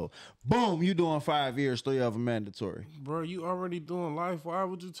 No, boom, you doing 5 years, 3 of them mandatory. Bro, you already doing life. Why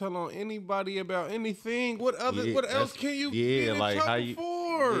would you tell on anybody about anything? What Yeah, What else that's- can you Yeah, get in like trouble how you?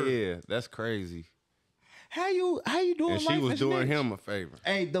 for? Yeah, that's crazy. How you doing? And she life was as doing snitch? him a favor.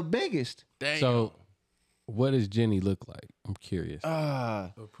 Hey, the biggest. Damn. So, what does Jenny look like? I'm curious. Uh,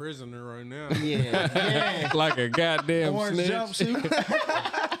 A prisoner right now. yeah, Like a goddamn orange snitch. jumpsuit,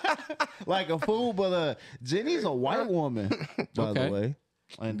 like a fool. But Jenny's a white woman, by Okay. the way.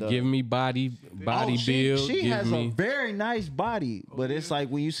 And Give me body build. She give has me. a very nice body, but it's like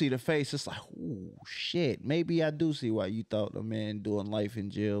when you see the face, it's like, ooh, shit. Maybe I do see why you thought a man doing life in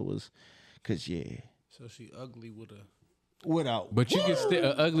jail was, cause yeah. So she ugly with a Without. But you can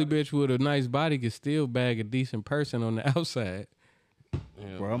still, an ugly bitch with a nice body can still bag a decent person on the outside.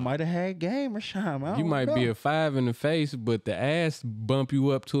 Bro, I might have had game or shine. You might be a 5 in the face, but the ass bump you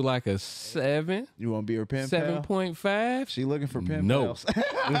up to like a 7. You want to be her pen pal? 7.5. She looking for pen No. pals.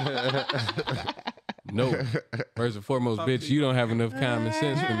 No. First and foremost, bitch, you don't have enough common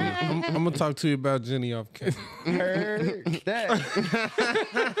sense for me. I'm gonna talk to you about Jenny off camera. Heard that.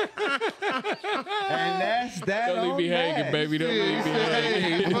 And that's that. Don't leave on me hanging, that. baby. Don't leave me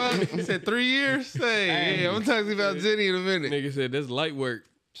hanging. Hey, fuck. He said 3 years. Hey, yeah, I'm gonna talk to you about Jenny in a minute. Nigga said that's light work.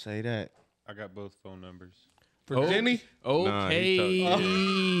 Say that. I got both phone numbers. For Jenny? Okay.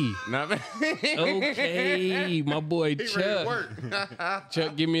 Nah, man. Okay. My boy Chuck.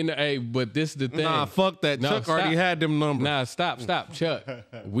 Chuck, give me hey, but this is the thing. Nah, fuck that. No, Chuck already stop. had them numbers. Nah, stop, Chuck.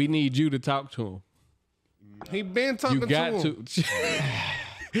 We need you to talk to him. He been talking You got to him. to.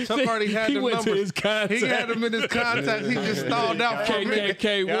 Chuck already had He them went numbers. to his contact. He had them in his contacts. He just stalled out for a minute.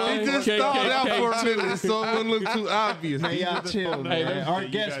 KKK1. He just stalled out for a minute so it wouldn't look too obvious. Hey, y'all chill, Hey, man. Our you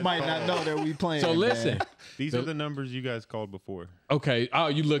guests guys might call. not know that we playing. So listen. man. These are the numbers you guys called before. Okay. Oh,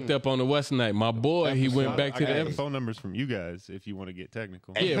 you looked up on the West night. My boy, he went back to I got the the phone numbers from you guys if you want to get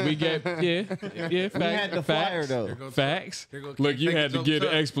technical. Yeah, we get facts. We had the flyer, though. Facts. go Look, you Take had the to joke, get an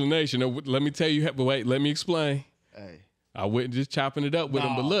Chuck. explanation. Let me tell you. But wait, let me explain. Hey, I wasn't just chopping it up with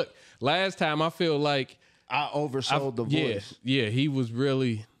him. But look, last time I feel like I oversold the voice. Yeah, he was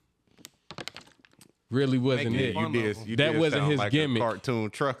really wasn't Making it. fun You of did. him. You That did wasn't sound his like gimmick. A cartoon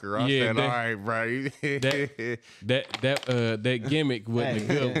trucker. I Yeah, said, that- all right, bro. That gimmick wasn't a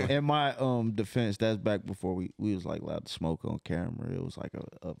good one. In my defense, that's back before we was like allowed to smoke on camera. It was like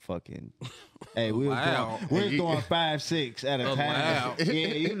a fucking hey, we was Wow. doing 5-6 at a time. Wow. Yeah,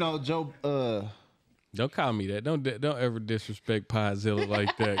 you know, Joe Don't call me that. Don't ever disrespect Podzilla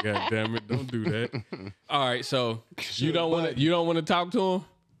like that. God damn it! Don't do that. All right, so you don't want to talk to him.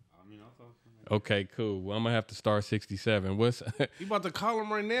 Okay, cool. Well, I'm gonna have to start 67. What's? You about to call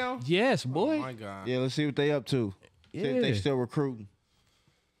him right now? Yes, Oh boy. my God. yeah, let's see what they up to. See if they Yeah. still recruiting.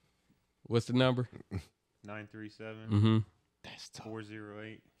 What's the number? 937 Mm-hmm.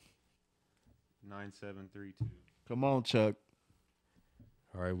 408 9732. Come on, Chuck.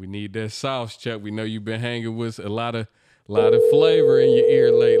 All right, we need that sauce, Chuck. We know you've been hanging with a lot of flavor in your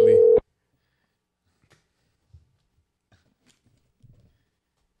ear lately.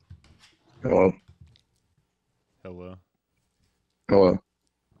 Hello. Hello. Hello.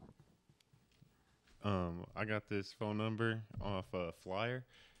 I got this phone number off a flyer.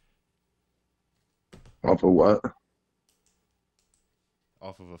 Off of what?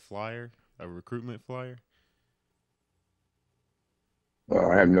 Off of a flyer, a recruitment flyer.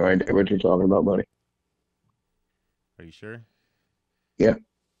 I have no idea what you're talking about, buddy. Are you sure? Yeah.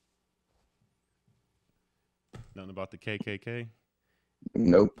 Nothing about the KKK?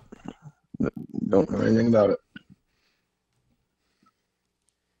 Nope. Don't know anything about it.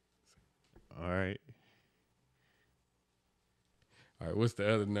 All right. All right, what's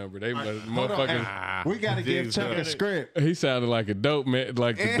the other number? They motherfuckers. We gotta give Chuck a script. He sounded like a dope man,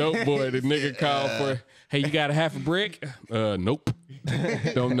 like the dope boy. The nigga called for. Hey, you got a half a brick? Nope.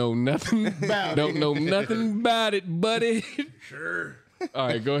 Don't know nothing. Don't know nothing about it, buddy. Sure. All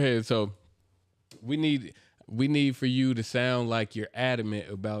right, go ahead. So we need for you to sound like you're adamant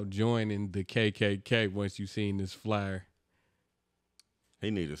about joining the KKK once you've seen this flyer.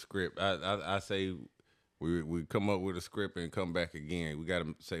 He need a script. I say we come up with a script and come back again. We got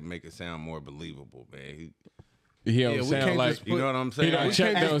to say make it sound more believable, man. He don't we sound can't like just You know what I'm saying? don't We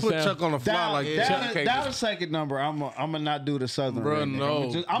Chuck can't don't just put sound- Chuck on the fly That, like that, that. that, that was second number. I'm gonna not do the southern. Bruh, redneck.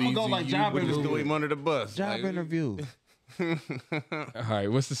 no. I'm gonna go like BZ, job you Just throw interview. him under the bus. Job Like, interview. All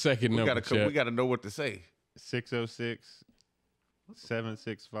right, what's the second We number? gotta we gotta know what to say. 606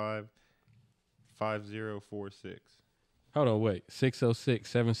 765 5046. Hold on, wait.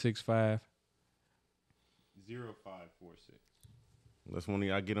 606-765. 0546. That's when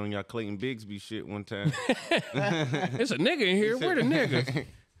y'all get on y'all Clayton Bigsby shit one time. There's a nigga in here. Where the niggas?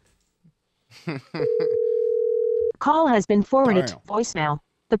 Call has been forwarded to Damn. voicemail.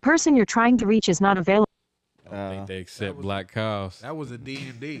 The person you're trying to reach is not available. I don't think they accept black cows. That was a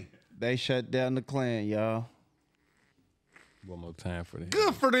D&D. They shut down the Klan, y'all. One more time for that.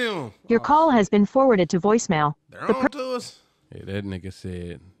 Good for them. Your call has been forwarded to voicemail. They're on to us. Hey, that nigga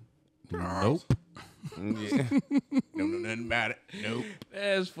said, nope. Yeah. Don't know nothing about it. Nope.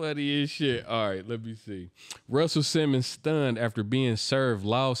 That's funny as shit. All right, let me see. Russell Simmons stunned after being served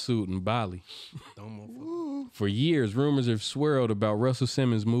lawsuit in Bali. For years, rumors have swirled about Russell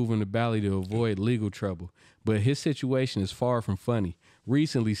Simmons moving to Bali to avoid legal trouble. But his situation is far from funny.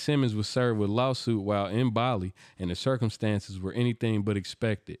 Recently, Simmons was served with a lawsuit while in Bali, and the circumstances were anything but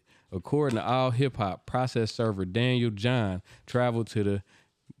expected. According to All Hip Hop, process server Daniel John traveled to the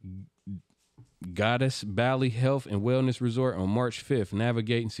Goddess Bali Health and Wellness Resort on March 5th,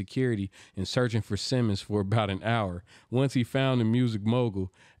 navigating security and searching for Simmons for about an hour. Once he found the music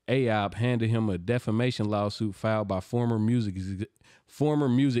mogul, AOP handed him a defamation lawsuit filed by former music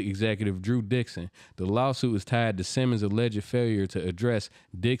executive Drew Dixon. The lawsuit is tied to Simmons' alleged failure to address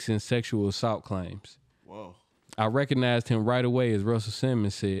Dixon's sexual assault claims. Whoa. I recognized him right away, as Russell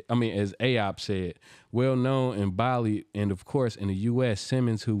Simmons said. As AOP said. Well known in Bali and, of course, in the U.S.,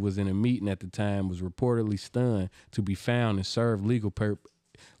 Simmons, who was in a meeting at the time, was reportedly stunned to be found and served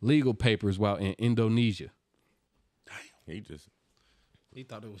legal papers while in Indonesia. He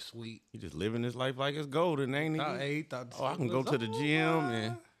thought it was sweet. He just living his life like it's golden, ain't he? He thought I can go to the gym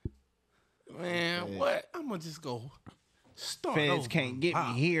and man, what? I'm gonna just go. Start Feds over. can't get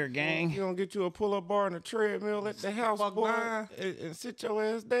me here, gang. You gonna get you a pull-up bar and a treadmill at the house, boy, and sit your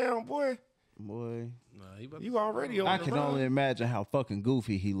ass down, boy. Boy, You already on I the can run. only imagine how fucking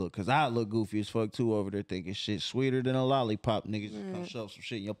goofy he look, cause I look goofy as fuck too over there thinking shit sweeter than a lollipop. Niggas just come shove some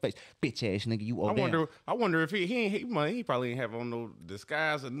shit in your face, bitch ass nigga. You owe them. I wonder if he probably ain't have on no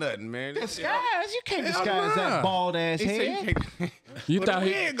disguise or nothing, man. Disguise? You can't disguise that bald ass He said head. you can't. You Where thought the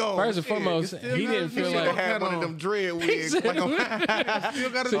he, wig go? first and Shit, foremost, it's still he not- didn't he feel shoulda like had one of them dread wigs. Like Still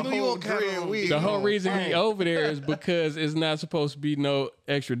got a some New York whole dread hat on. wig. the whole on. reason he over there is because it's not supposed to be no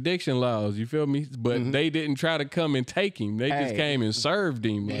extradition laws. You feel me? But they didn't try to come and take him. They just Hey. came and served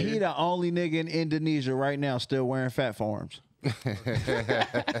him. He Like, the only nigga in Indonesia right now still wearing fat farms.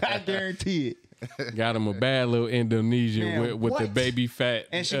 I guarantee it. got him a bad little Indonesian Man, with the what? baby fat,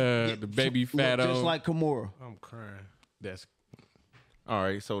 And she the baby fat look on. just like Kimura. I'm crying. That's All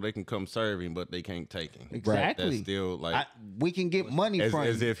right, so they can come serve him, but they can't take him. Exactly. That's still like We can get money from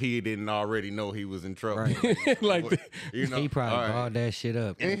as him. if he didn't already know he was in trouble. like the, You know, He probably all right. balled that shit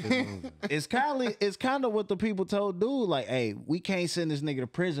up. It's kind of what the people told dude. Like, hey, we can't send this nigga to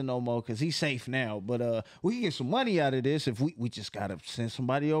prison no more because he's safe now. But we can get some money out of this if we just gotta send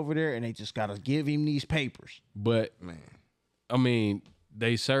somebody over there and they just gotta give him these papers. but Man. I mean,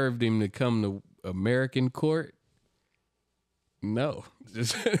 they served him to come to American court. No,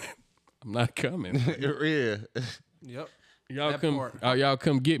 just I'm not coming. Yeah. Yep. Y'all That come. part. Oh, y'all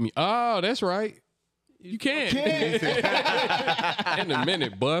come get me. Oh, that's right. You can't. In a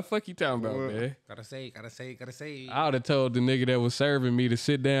minute, boy. Fuck you talking about, man. Gotta say. I would have told the nigga that was serving me to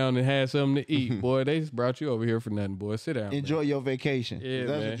sit down and have something to eat. Boy, they just brought you over here for nothing, boy. Sit down. Enjoy your vacation. Yeah,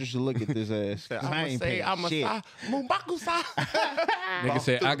 That's man. what you should look at this ass. 'Cause I ain't paying shit. Mumbakusa. Nigga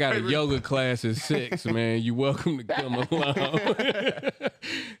said, I got a yoga class at 6, man. You welcome to come along.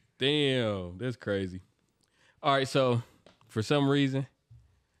 Damn, that's crazy. All right, so for some reason,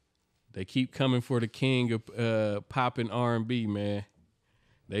 they keep coming for the king of popping R&B, man.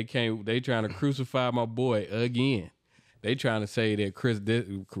 They trying to crucify my boy again. They trying to say that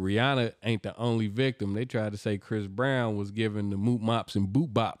Rihanna ain't the only victim. They tried to say Chris Brown was giving the moot mops and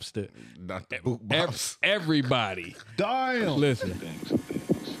boot bops to Not the boot bops. everybody. Damn. Listen,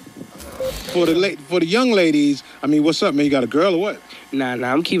 For the young ladies, I mean, what's up, man? You got a girl or what? Nah,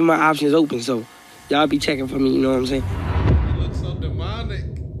 I'm keeping my options open, so y'all be checking for me, you know what I'm saying? You look so demonic.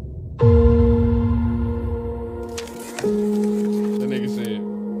 the nigga said.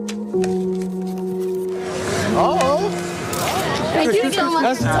 Thank you so much.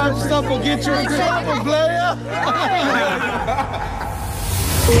 That's the type of stuff will get you in trouble, player.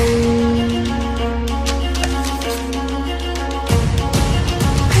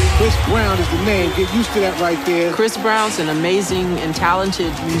 Chris Brown is the name. Get used to that right there. Chris Brown's an amazing and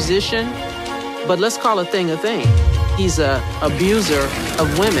talented musician, but let's call a thing a thing. He's a abuser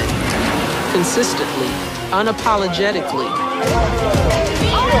of women, consistently, unapologetically.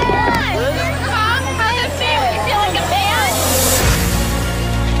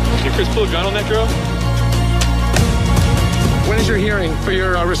 Did Chris pull a gun on that girl? When is your hearing for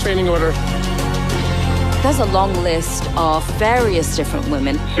your restraining order? There's a long list of various different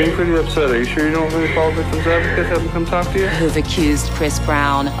women Being pretty upset. Are you sure you don't really call victims advocates have them come talk to you? who've accused Chris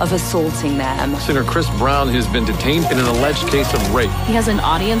Brown of assaulting them. Singer Chris Brown has been detained in an alleged case of rape. He has an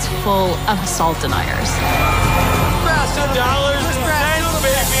audience full of assault deniers.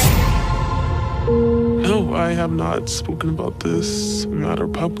 No, I have not spoken about this matter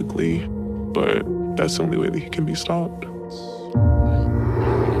publicly, but that's the only way that he can be stopped. You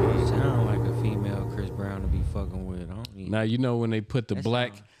sound like a female Chris Brown to be fucking with. I don't need Now you know when they put the That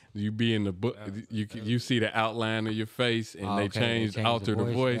black You be in the book, you see the outline of your face, and they alter the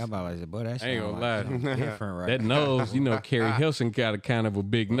voice. I'm about to say, boy, that I ain't gonna lie, sound different, right? that nose, Carrie Hilson got a kind of a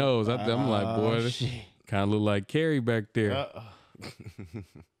big nose. I'm like, boy, this kind of look like Carrie back there.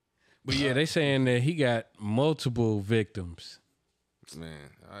 But yeah, they saying that he got multiple victims. Man,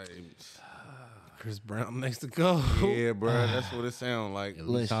 Chris Brown next to go. yeah, bro, that's what it sounds like. At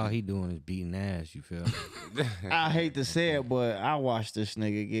least all he doing is beating ass, you feel me? I hate to say it, but I watched this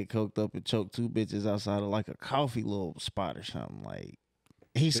nigga get coked up and choke two bitches outside of like a coffee little spot or something. Like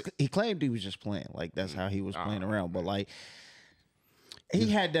he claimed he was just playing, like that's how he was playing around. But like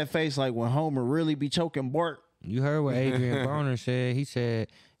he had that face like when Homer really be choking Bart. You heard what Adrian Broner said. He said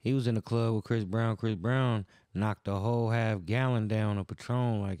he was in the club with Chris Brown. Chris Brown knocked a whole half gallon down of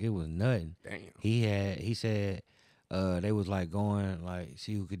Patron like it was nothing. Damn. He said they was like going like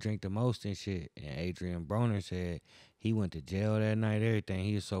see who could drink the most and shit. And Adrian Broner said he went to jail that night, everything.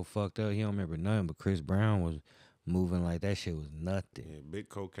 He was so fucked up, he don't remember nothing. But Chris Brown was moving like that shit was nothing. Yeah, big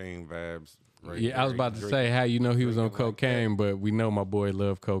cocaine vibes. Right Yeah, I was about to say how he was on cocaine, but we know my boy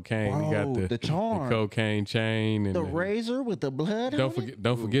loved cocaine. Bro, he got the charm, the cocaine chain, and the razor with the blood. Don't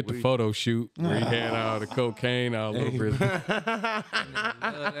forget the photo shoot where he had all the cocaine all over his. That's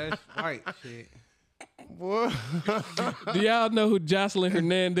white shit. Boy. Do y'all know who Jocelyn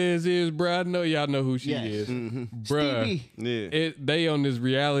Hernandez is, bro? I know y'all know who she is, bruh. Yeah. They on this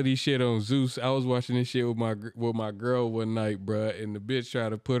reality shit on Zeus. I was watching this shit with my girl one night, bruh, and the bitch tried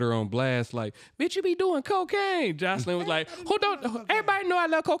to put her on blast, like, bitch, you be doing cocaine. Jocelyn was like, everybody know I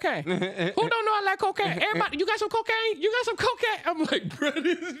love cocaine. Who don't know I like cocaine? Everybody, you got some cocaine? You got some cocaine? I'm like, bruh,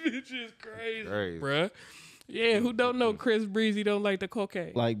 this bitch is crazy. bruh. Yeah, who don't know Chris Breezy don't like the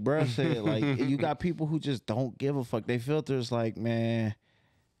cocaine? Like bruh said, like you got people who just don't give a fuck. They filters like, man,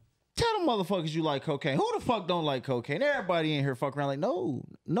 tell them motherfuckers you like cocaine. Who the fuck don't like cocaine? Everybody in here fuck around like, no,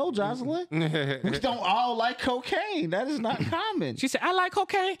 Jocelyn. We don't all like cocaine. That is not common. She said, I like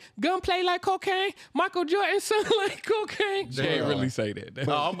cocaine. Gunplay like cocaine. Michael Jordan's son like cocaine. She ain't really say that.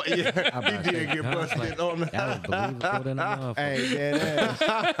 He did get busted on that. That was believable than a motherfucker. Hey, dead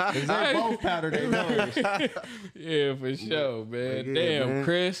ass. They both powder their nose. Yeah, for sure, man. Damn, man.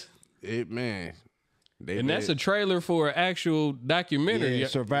 Chris. Man. That's a trailer for an actual documentary. Yeah,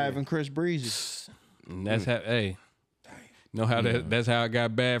 Surviving Chris Breezy. And that's how, know how that's how it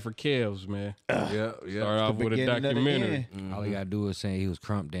got bad for Kevs, man. Yeah. Start off with a documentary. All he gotta do is say he was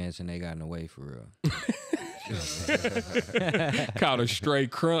crump dancing. They got in the way for real. Caught a stray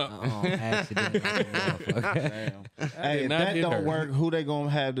crump. Accident. Hey, if that don't work, who they gonna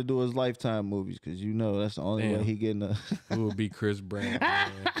have to do his Lifetime movies? Because that's the only way he getting a. Who would be Chris Brown?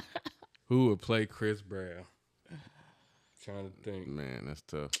 Man? Who would play Chris Brown? Trying to think. Man, that's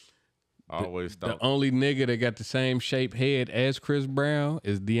tough. Always thought. The only nigga that got the same shaped head as Chris Brown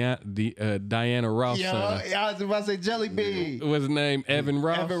is Diana Ross. Yo, I was about to say Jelly Bean. What's his name? Evan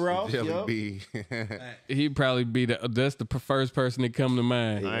Ross. Evan Ross. Jelly Bean. He'd probably be that's the first person that come to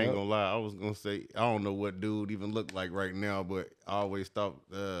mind. I ain't gonna lie. I was gonna say I don't know what dude even look like right now, but I always thought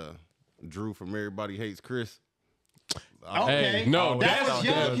Drew from Everybody Hates Chris. Okay. Hey, no, that's perfect. the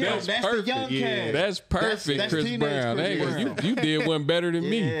young cat. That's perfect, That's Chris teenage Brown. Chris Hey, Brown. you did one better than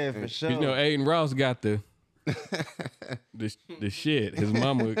me. Yeah, for sure. Aiden Ross got the shit. His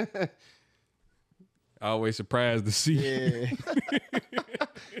mama always surprised to see. Yeah.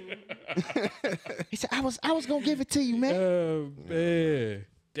 He said, I was gonna give it to you, man. Oh man.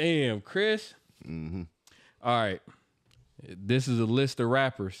 Damn, Chris. Mm-hmm. All right. This is a list of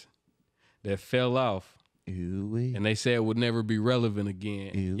rappers that fell off. And they said would never be relevant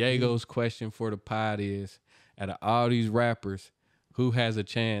again. Yego's question for the pod is, out of all these rappers, who has a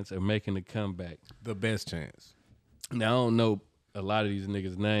chance of making a comeback? The best chance. Now, I don't know a lot of these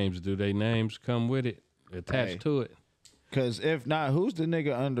niggas' names. Do they names come with it? Attached to it? Because if not, who's the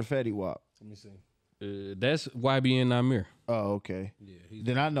nigga under Fetty Wap? Let me see. That's YBN Namir. Oh, okay. Yeah,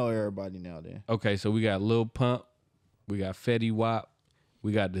 then I know everybody now then. Okay, so we got Lil Pump. We got Fetty Wap.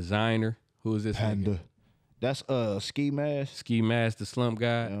 We got Designer. Who is this nigga? That's Ski Mask. Ski Mask, the slump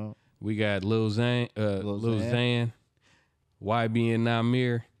guy. Yeah. We got Lil Xan, YBN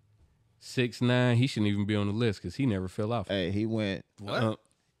Namir, 6ix9ine. He shouldn't even be on the list because he never fell off. Hey, he went. What?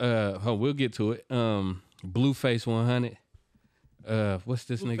 We'll get to it. Blueface 100. What's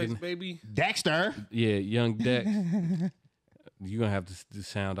this nigga? Baby. Dexter. Yeah, Young Dex. You're gonna have to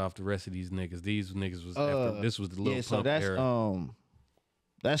sound off the rest of these niggas. These niggas was after this was the Lil Pump era.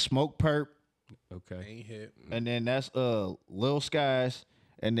 That's Smoke Perp. Okay. Ain't hit. And then that's Lil Skies.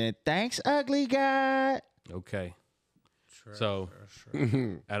 And then Thanks Ugly God. Okay. So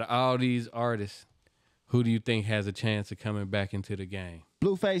out of all these artists, who do you think has a chance of coming back into the game?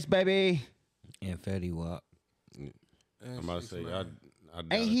 Blueface, baby. And Fetty Wap. I'm about to say, I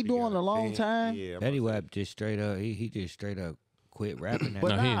Ain't he doing a long time? Yeah, Fetty Wap just straight up. He just straight up quit rapping.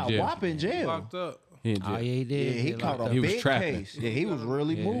 But No, he in nah, jail. Wap in jail. Locked up. He in Oh jail. yeah, he did. Yeah, he Get caught locked a up. He was big trapping. case. Yeah, he was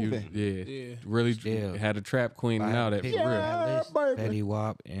really Yeah, he was, moving. yeah, really Still. had a trap queen and all that for real. Yeah, baby. Fetty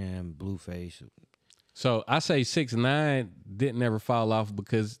Wap and Blueface. So I say 6ix9ine didn't ever fall off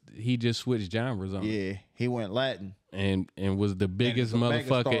because he just switched genres on it. Yeah, he went Latin. and was the biggest a megastar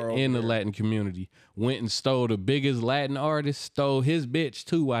motherfucker over in the there. Latin community. Went and stole the biggest Latin artist, stole his bitch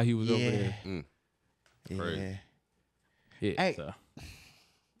too while he was over there. Yeah. Yeah, Hey. so.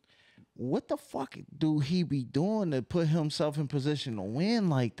 What the fuck do he be doing to put himself in position to win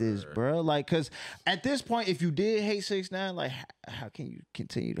like this, bro? Like, cause at this point, if you did hate 6ix9ine, like, how can you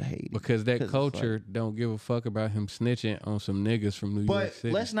continue to hate him? Because that it's culture like- don't give a fuck about him snitching on some niggas from New York but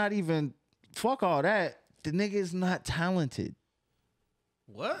City. let's not even fuck all that. The nigga is not talented.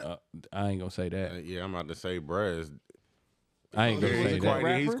 What? I ain't gonna say that. Yeah, I'm about to say, bruh. I ain't gonna say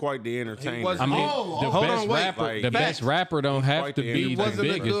that. He's quite the entertainer. wasn't- I mean, Oh, the hold best on, wait. rapper, Like, the facts. best rapper don't He's have quite to the be He the wasn't a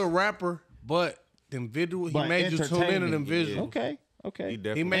biggest. good rapper, but them visual, he But made you tune in to them entertainment. visuals. Okay.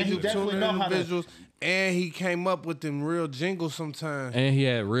 He made And he you tune definitely in know to how them to- visuals, and he came up with them real jingles sometimes. And he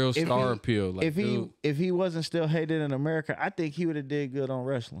had real If star he- appeal. Like, if he wasn't still hated in America, I think he would have did good on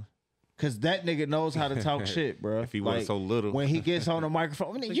wrestling. Cause that nigga knows how to talk shit, bro. If he wasn't so little. When he gets on the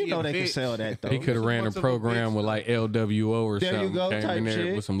microphone, you know they can sell that though. he could have ran a much of a program bitch, with like LWO or There you something. go, Came type in there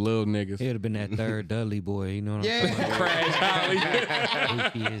shit. with some little niggas. He would have been that third Dudley boy. You know what I'm Yeah. saying? Crash Holly.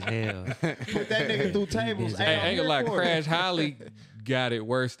 Goofy as hell. Put that nigga through tables. Hey, ain't gonna lie, Crash Holly got it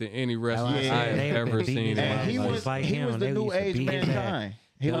worse than any wrestler Yeah. I They have been ever beating seen. his in my And he life. was like he him, was the they new used to age beat his mankind.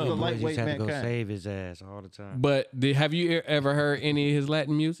 He was the Boys lightweight just had to go mankind. save his ass all the time. But have you ever heard any of his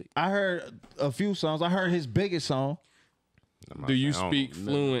Latin music? I heard a few songs. I heard his biggest song. Do you I don't speak know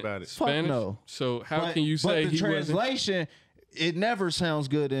nothing about fluent it. Fuck Spanish? no. So how But- can you say but the he wasn't? translation? It never sounds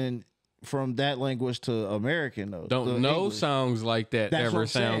good in from that language to American though. Don't to no English. songs like that That's what ever I'm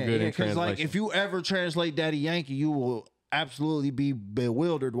sound saying. good Yeah, in 'cause, translation. like if you ever translate Daddy Yankee, you will absolutely be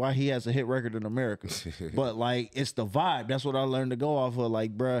bewildered why he has a hit record in America. But like it's the vibe. That's what I learned to go off of.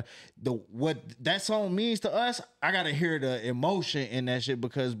 Like, bruh, what that song means to us, I gotta hear the emotion in that shit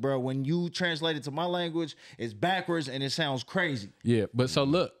because, bruh, when you translate it to my language, it's backwards and it sounds crazy. Yeah, but so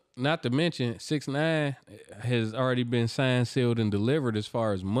look, not to mention 6ix9ine has already been signed, sealed, and delivered as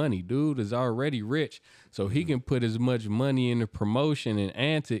far as money. Dude is already rich, so he can put as much money into promotion and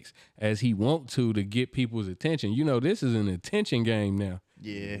antics as he want to get people's attention. You know, this is an attention game now.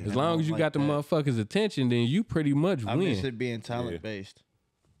 Yeah. As long as you got the motherfuckers' attention, then you pretty much I win. miss it being talent based.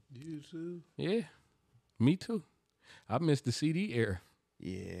 You too. Yeah, me too. I miss the CD era.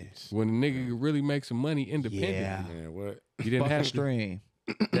 Yeah. When a nigga could really make some money independently. Yeah. Man, what? You didn't Fucking have to stream.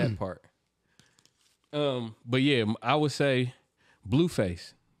 that part. But yeah, I would say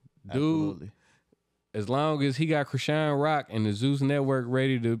Blueface. Dude, Absolutely. as long as he got Krishan Rock and the Zeus Network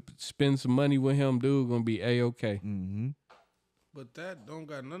ready to spend some money with him, dude gonna be A-okay. Mm-hmm. But that don't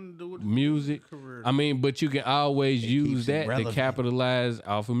got nothing to do with Music. career. I mean, but you can always use keeps it that to relevant. capitalize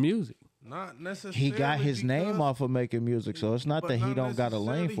off of music. Not necessarily. He got his name because- off of making music, so it's not but that he not don't got a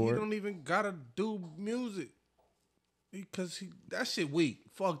lane necessarily. for He it. don't even gotta do music because that shit weak.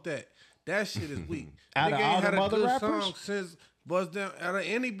 Fuck that. That shit is weak. Out of Nigga all ain't had them a other good rappers? song since Buzz Down. Out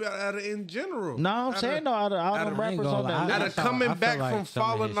of in general. No, I'm saying though, out of all them rappers on that Out list, of coming I feel back like from some of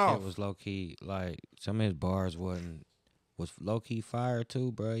falling his off. shit was low key. Like some of his bars was low key fire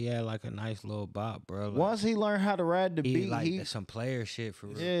too, bro. Yeah, like a nice little bop, bro. Like, once he learned how to ride the he beat, like some player shit for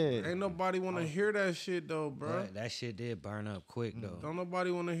real. yeah. Ain't nobody want to hear that shit though, bro. But that shit did burn up quick though. Don't nobody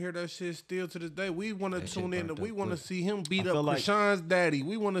want to hear that shit still to this day. We want to That shit tune in. burnt We up want to quick. see him beat I up feel like- Krishan's daddy.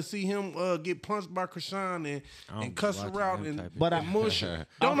 We want to see him get punched by Krishan I don't and be cuss her watching out them and, type of But and I- mush. I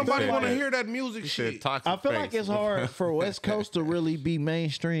Don't nobody feel want to like- hear that music He shit. said toxic I feel like face. it's hard for West Coast to really be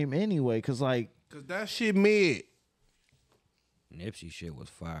mainstream anyway, cause like, Cause that shit mid. Nipsey shit was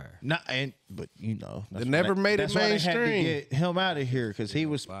fire. but you know, They never made it that's why they had to mainstream. get him out of here, cause he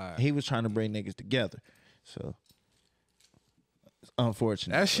was fire. trying to bring niggas together. So, it's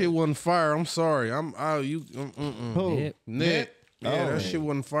unfortunate. That shit wasn't fire. I'm sorry. Who? Nip. Nip. Yeah, Oh. that shit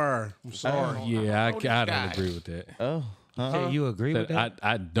wasn't fire. I'm sorry. Yeah, I don't agree with that. Oh, Shit, you agree with that?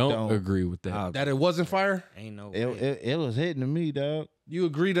 I don't agree with that. Oh, That it wasn't fire. ain't no it, way. it was hitting to me, dog. You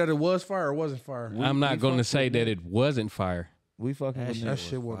agree that it was fire or wasn't fire? I'm not going to fuck say with that Nip. it wasn't fire. We fucking That with shit Nip. That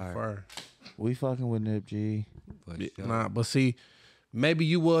shit wasn't fire. We fucking with Nip G. But sure. Nah, but see, maybe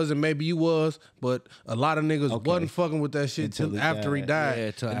you was and maybe you was, but a lot of niggas wasn't fucking with that shit Until till he after he died. died.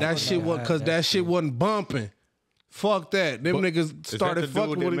 Yeah, till and that after shit he was died, because that that's shit true. wasn't bumping. Fuck that. Them niggas started Is that the fucking dude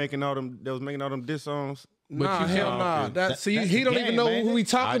with that him. making all them that was making all them diss songs? Nah, hell nah. That's He the don't game, even know man. who we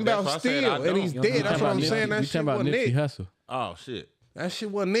talking That's about what I said, I still, and he's don't. dead. That's what I'm saying. That We shit talking about wasn't Nipsey it. Hussle. Oh shit. That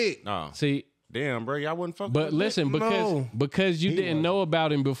shit wasn't it. Oh. See, Damn, bro, y'all wasn't fucking. but with listen, No. because you didn't know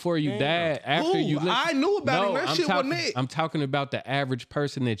about him before you died. After Who? you, I knew about him. That I'm shit wasn't it. I'm talking about the average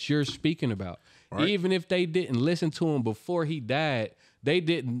person that you're speaking about. Even if they didn't listen to him before he died, they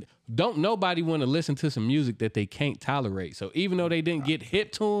didn't. Don't nobody want to listen to some music that they can't tolerate. So even though they didn't get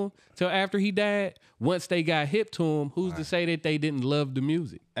hip to him till after he died, once they got hip to him, who's to say that they didn't love the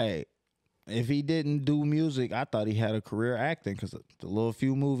music? Hey, if he didn't do music, I thought he had a career acting because the little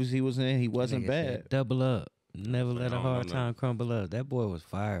few movies he was in, he wasn't Nigga bad. said, double up. Never let a don't hard know time crumble up. That boy was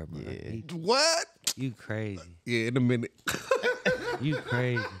fire, bro. What? You crazy. Yeah, in a minute. You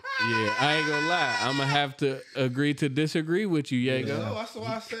crazy. Yeah, I ain't gonna lie. I'm gonna have to agree to disagree with you, Jago. No, that's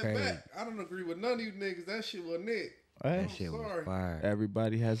why I said Crazy. back. I don't agree with none of you niggas. That shit wasn't it. Hey, That shit was fire.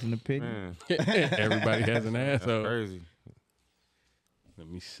 everybody has an opinion. Man, Everybody has an that's asshole. crazy. Let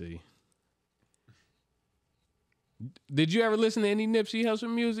me see. Did you ever listen to any Nipsey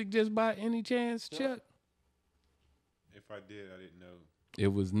Hussle music just by any chance, Chuck? If I did, I didn't know. It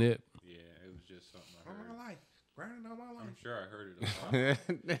was Nip. Yeah, it was just something I All heard. my life. Grinding all my life. I'm sure I heard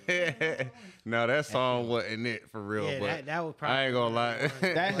it a lot. No, that song wasn't it for real. Yeah, but that was probably I ain't gonna lie.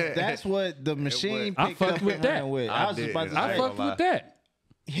 That's what the machine I picked fucked up with with that. with. I was just about to I say, fucked with that.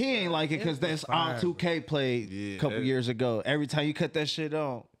 he ain't like it because that's all 2K played Yeah, a couple that- years ago. Every time you cut that shit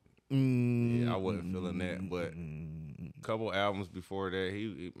on, Yeah, I wasn't feeling that, but a couple albums before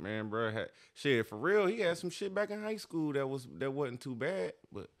that, man, bro, had shit for real. He had some shit back in high school that wasn't too bad,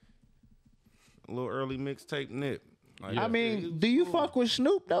 but a little early mixtape Nip. Like, I mean, do you fuck with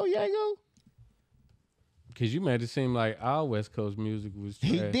Snoop though, Yago? Cause you made it seem like our West Coast music was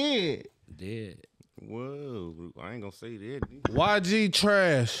trash. He did. Did. Whoa, I ain't gonna say that. YG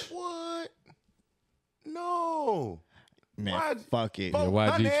trash. What? No. Man, fuck it. Yeah,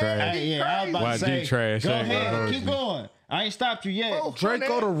 YG trash. Hey, yeah, I was about to YG say, trash. Go I ain't gonna ahead, hold keep you. going. I ain't stopped you yet.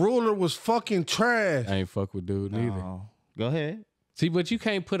 Draco the Ruler was fucking trash. I ain't fuck with dude neither. Oh, go ahead. See, but you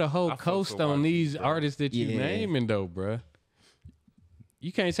can't put a whole fuck coast with on YG, these bro. artists that you Yeah. naming though, bruh.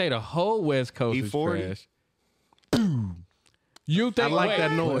 You can't say the whole West Coast is E40? trash. You think? I like wait,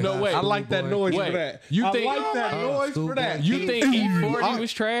 that noise. No, wait. I like that noise Wait, for that. you I think- like that noise for that. You think E40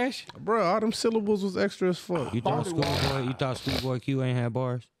 was trash? Bro, all them syllables was extra as fuck. You thought Schoolboy Q ain't had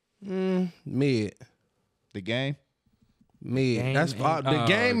bars? Mid. The game. Mid. Game That's ain't- the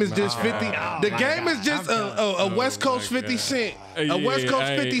game is just 50. The game is just a West Coast 50 Cent. A West Coast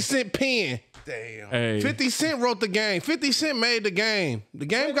 50 Cent pen. Damn. Hey. 50 Cent wrote the game. 50 Cent made the game. The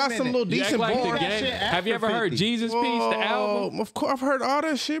game Wait a got some minute. little You act decent like the bars. game. shit Have you after ever heard 50. Jesus Piece, the album? Of course, I've heard all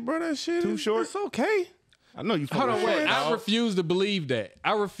that shit, bro. That shit Too is short? It's okay. I know you. Hold on, fucking wait. with I dog. refuse to believe that.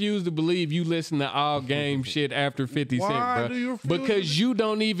 I refuse to believe you listen to all game shit after 50 Why Cent, do you bro. refuse Because you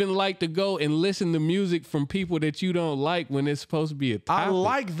don't even like to go and listen to music from people that you don't like when it's supposed to be a topic. I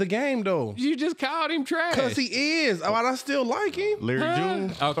like the game though. You just called him trash. Cause he is. But I still like him. Larry June.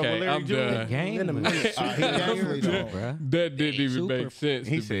 Fuck with Okay, Larry I'm June. done. Game In a was minute. He definitely don't. bruh. That didn't even make sense.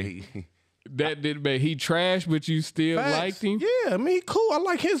 He to said me. he. That didn't make. He trash, but you still Facts. liked him. Yeah, I mean, he cool. I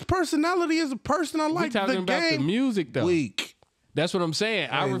like his personality as a person. I We like talking the about game. the music though. Weak. That's what I'm saying.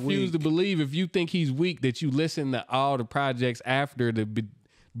 I Hey, refuse to weak. believe if you think he's weak that you listen to all the projects after to be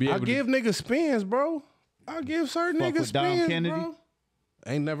I able give to. niggas spins, bro. I give certain Fuck niggas with Dom spins, Kennedy? bro.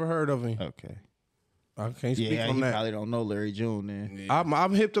 Ain't never heard of him. Okay. I can't speak Yeah, on you that. probably don't know Larry June then.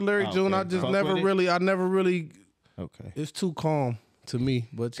 I'm hip to Larry Okay. June. I just Fuck never with it? really. I never really. Okay. It's too calm to me.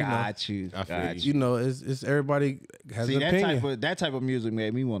 But you know, Got you. I feel Got you know, it's everybody has See, an opinion. that type of music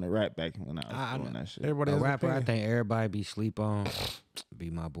made me want to rap back when I was doing that shit. Everybody A has an rapper I opinion. think everybody be sleep on be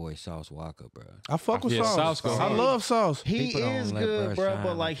my boy Sauce Walker, bro. I fuck with Yeah, Sauce. Sauce go I hard. love Sauce. He People don't is let good, bruh bro, shine but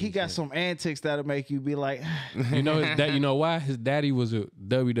like like he he got said. some antics that'll make you be like, You know his dad. You know why his daddy was a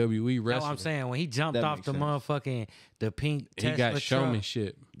WWE That's wrestler. what I'm saying. When he jumped That off makes the sense. motherfucking the pink He Tesla got truck,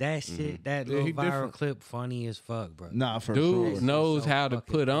 showmanship. that shit, that Yeah, little he viral different. clip, funny as fuck, bro. nah, for Dude sure. knows So how to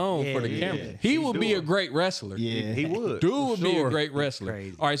fucking put on yeah, for the yeah. camera. He would be a great wrestler. Yeah. He would. Dude would be a sure. great wrestler.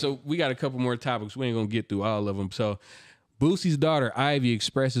 Crazy. All right, so we got a couple more topics. We ain't gonna get through all of them. So, Boosie's daughter Ivy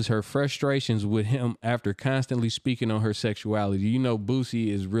expresses her frustrations with him after constantly speaking on her sexuality. You know, Boosie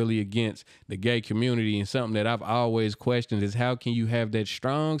is really against the gay community, and something that I've always questioned is how can you have that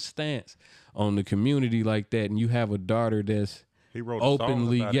strong stance on the community like that, and you have a daughter that's He wrote a song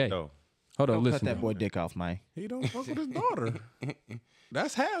openly about gay. it, though. Hold on, Don't cut listen. that boy dick off, man. He don't fuck with his daughter.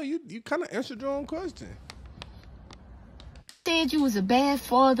 That's how you kind of answered your own question. Said you was a bad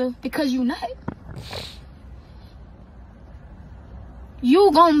father because you not.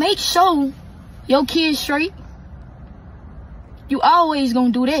 you gonna make sure your kids straight. You always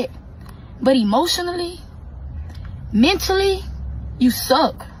gonna do that. But emotionally, mentally, you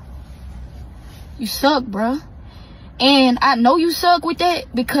suck. You suck, bruh. And I know you suck with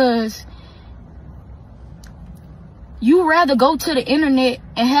that because you rather go to the internet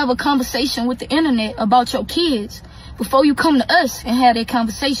and have a conversation with the internet about your kids before you come to us and have that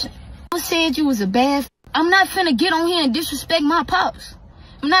conversation. I said you was a bad I'm not finna get on here and disrespect my pops.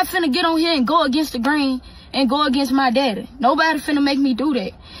 I'm not finna get on here and go against the grain and go against my daddy. Nobody finna make me do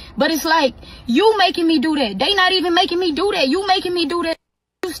that. But it's like, you making me do that. They not even making me do that. You making me do that.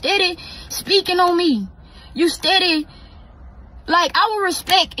 You steady speaking on me. You steady, like, I would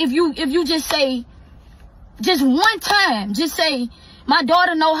respect if you just say, just one time, just say, my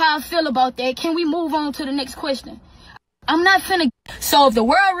daughter know how I feel about that. Can we move on to the next question? I'm not finna. So if the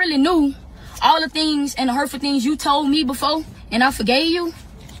world really knew all the things and the hurtful things you told me before and I forgave you,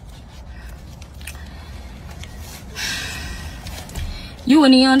 you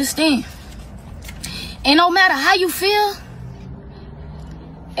wouldn't even understand. And no matter how you feel,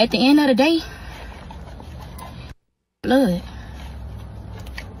 at the end of the day, blood.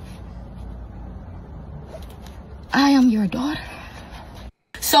 I am your daughter.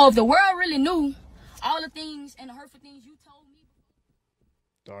 So if the world really knew all the things and the hurtful things you told me.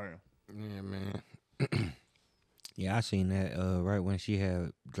 Darn. Yeah, man. Yeah, I seen that right when she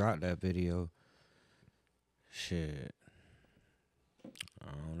had dropped that video. Shit.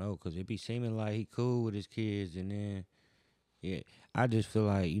 I don't know, because it be seeming like he cool with his kids, and then, yeah, I just feel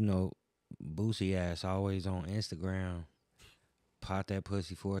like, you know, Boosie ass always on Instagram, pot that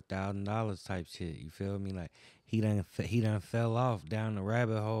pussy for $1,000 type shit, you feel me? Like, he done fell off down the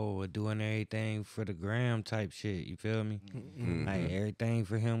rabbit hole of doing everything for the gram type shit, you feel me? Mm-hmm. Like, everything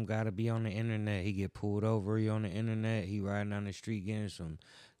for him gotta be on the internet. He get pulled over, he on the internet. He riding down the street getting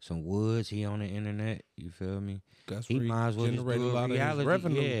some woods, he on the internet, you feel me? That's he where might as well just generate do a lot of his reality.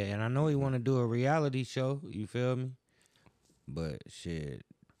 revenue. Yeah, and I know he want to do a reality show, you feel me? But shit,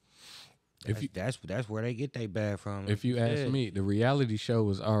 that's where they get they bad from. If you ask me, the reality show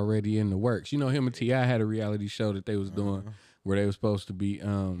was already in the works. You know, him and T.I. had a reality show that they was doing where they was supposed to be.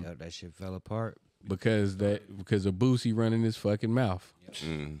 Yeah, that shit fell apart because of Boosie running his fucking mouth. Yep.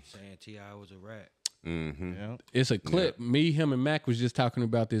 Saying T.I. was a rat. Mm-hmm. Yeah. It's a clip. Me, him, and Mac was just talking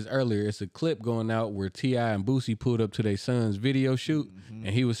about this earlier. It's a clip going out where T.I. and Boosie pulled up to their son's video shoot, and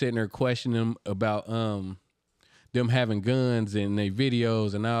he was sitting there questioning them about them having guns in their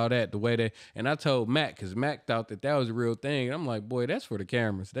videos and all that, the way they, and I told Mac, because Mac thought that was a real thing. And I'm like, boy, that's for the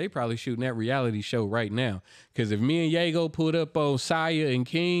cameras. They probably shooting that reality show right now. Because if me and Yago put up on Saya and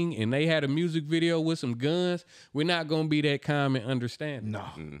King and they had a music video with some guns, we're not going to be that calm and understanding. No.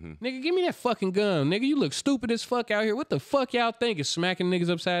 Nigga, give me that fucking gun. Nigga, you look stupid as fuck out here. What the fuck y'all think is smacking niggas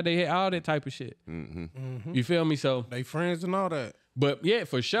upside their head? All that type of shit. You feel me? So they friends and all that. But yeah,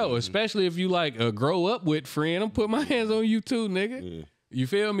 for sure, especially if you like a grow up with friend, I'm putting my hands on you too, nigga. Yeah. You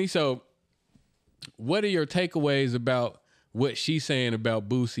feel me? So what are your takeaways about what she's saying about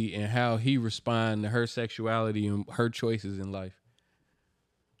Boosie and how he respond to her sexuality and her choices in life?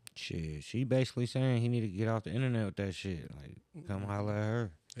 Shit, she basically saying he need to get off the internet with that shit. Like, come holler at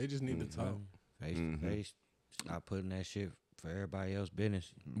her. They just need to talk. Face to face. Stop putting that shit for everybody else's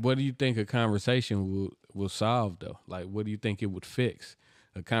business. What do you think a conversation will solve though? Like, what do you think it would fix?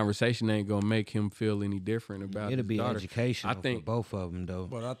 A conversation ain't gonna make him feel any different about. It'll be daughter. educational. I think for both of them though.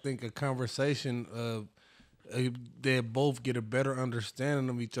 But I think a conversation, they both get a better understanding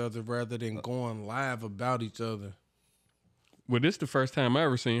of each other rather than going live about each other. Well, this is the first time I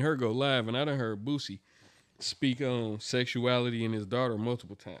ever seen her go live, and I done heard Boosie speak on sexuality and his daughter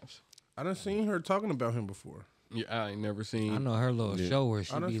multiple times. I done seen her talking about him before. Yeah, I ain't never seen. I know her little show where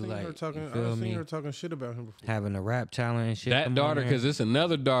she I done be seen like, her talking. you I feel done me? seen her talking shit about him before. Having a rap talent and shit. That come daughter, on because there. it's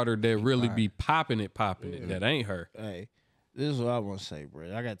another daughter that really be popping it. That ain't her. Hey, this is what I want to say,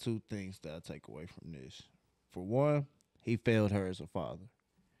 bro. I got two things that I take away from this. For one, he failed her as a father.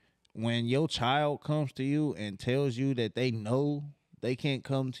 When your child comes to you and tells you that they know they can't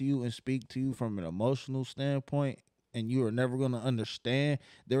come to you and speak to you from an emotional standpoint, and you are never going to understand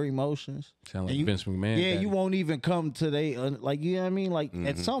their emotions. Sound like you, Vince McMahon. Yeah, daddy. you won't even come to they, like, you know what I mean? Like,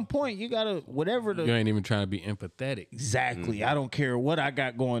 at some point, you got to, whatever the... You ain't even trying to be empathetic. Exactly. I don't care what I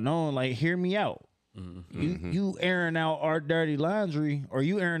got going on. Like, hear me out. You airing out our dirty laundry, or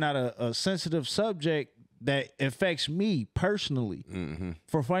you airing out a sensitive subject that affects me personally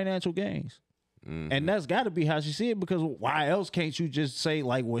for financial gains. And that's got to be how she see it, because why else can't you just say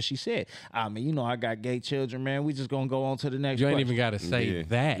like what she said? I mean, you know, I got gay children, man. We just gonna go on to the next. You ain't question. even got to say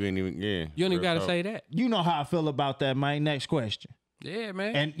that. You ain't even, You don't even got to say that. You know how I feel about that, man. Next question. Yeah,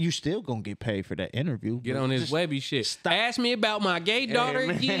 man. And you still gonna get paid for that interview. Get but on this just Webby shit. Ask me about my gay daughter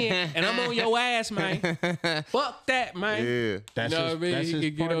again, and I'm on your ass, man. Fuck that, man. Yeah. That's You know his, what I mean? that's He his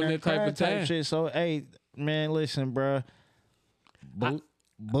could get on partner that type crime of time. shit. So, hey, man, listen, bro.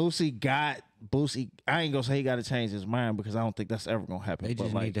 Boosie, I ain't gonna say he got to change his mind because I don't think that's ever gonna happen. They but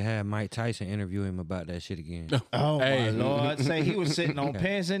just like, need to have Mike Tyson interview him about that shit again. oh Hey. my Lord, say he was sitting on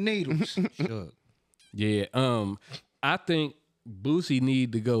pins and needles. Sure. Yeah. I think Boosie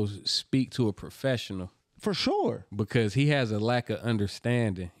need to go speak to a professional For sure. because he has a lack of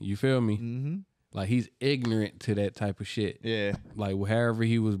understanding. You feel me? Mm-hmm. Like he's ignorant to that type of shit. Yeah. Like however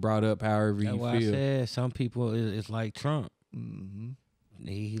he was brought up, however That's he why I feel. said some people it's like Trump. Mm-hmm.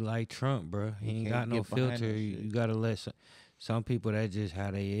 He like Trump, bro. He ain't got can't no get behind filter. that You shit. gotta let some people that just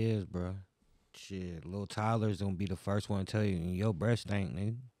how they is, bro. Shit, Lil Tyler's gonna be the first one to tell you, your breath stink,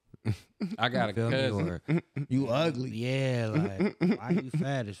 nigga. I got a Feel me? cousin. Or, You ugly. yeah, like why you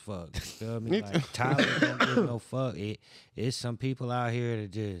fat as fuck? You feel me? Like Tyler don't give no fuck. It's some people out here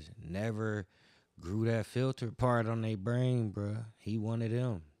that just never grew that filter part on their brain, bro. He one of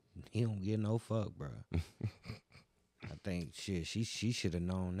them. He don't get no fuck, bro. I think shit. She should have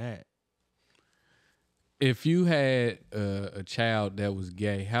known that. If you had a child that was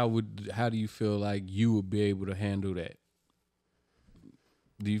gay, how do you feel like you would be able to handle that?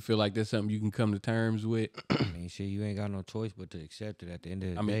 Do you feel like that's something you can come to terms with? I mean, shit, you ain't got no choice but to accept it at the end of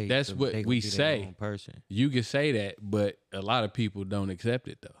the day. I mean, that's so what they gonna we be their say. own person. You can say that, but a lot of people don't accept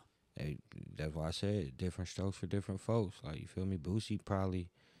it though. That's why I said different strokes for different folks. Like, you feel me? Boosie probably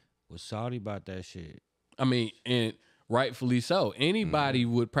was salty about that shit. I mean, and rightfully so. Anybody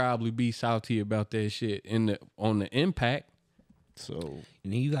would probably be salty about that shit on the impact. So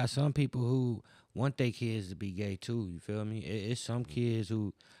And then you got some people who want their kids to be gay too. You feel me? It's some kids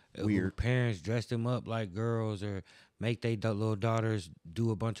who parents dress them up like girls or make their little daughters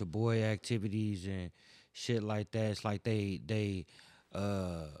do a bunch of boy activities and shit like that. It's like they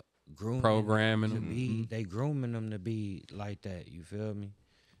grooming Programming them to them. be. They grooming them to be like that. You feel me?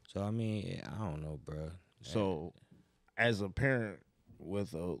 So I mean, I don't know, bro. So, as a parent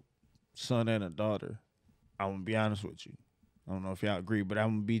with a son and a daughter, I'm gonna be honest with you. I don't know if y'all agree, but I'm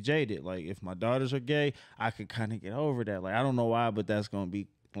gonna be jaded. Like, if my daughters are gay, I could kind of get over that. Like, I don't know why, but that's gonna be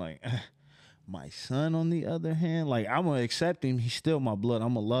like my son. On the other hand, like, I'm gonna accept him. He's still my blood.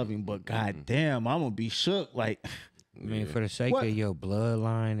 I'm gonna love him, but goddamn, I'm gonna be shook. Like, I mean, for the sake What- of your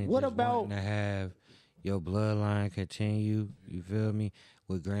bloodline and what just about- wanting to have your bloodline continue, you feel me,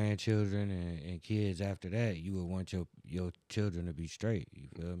 with grandchildren and kids after that, you would want your children to be straight, you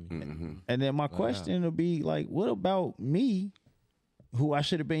feel me? and then my Wow. question will be like, what about me, who I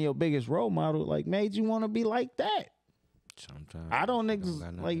should have been your biggest role model, like made you want to be like that? Sometimes I don't got niggas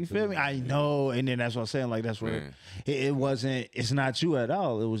nothing like, you to feel do me? with I it. know, and then that's what I'm saying. Like, that's where it wasn't. It's not you at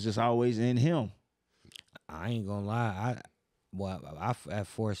all. It was just always in him. I ain't gonna lie.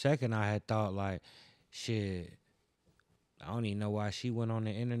 For a second I had thought like, shit, I don't even know why she went on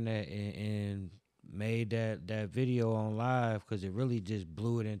the internet and made that video on live, because it really just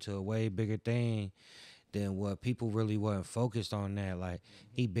blew it into a way bigger thing than what people really wasn't focused on. That like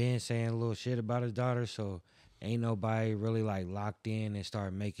he been saying a little shit about his daughter, so ain't nobody really like locked in and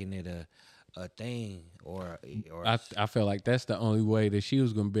start making it a thing or I feel like that's the only way that she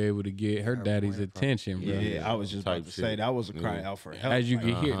was gonna be able to get her daddy's attention, bro. Yeah, I was just about to say that was a cry out for help. As you Like,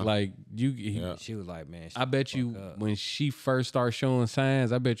 can hear, like she was like, man, I bet you when she first started showing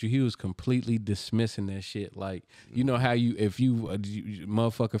signs, I bet you he was completely dismissing that shit. Like, you know how if you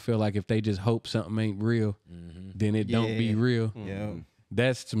motherfucker feel like if they just hope something ain't real, then it don't be real. Yeah.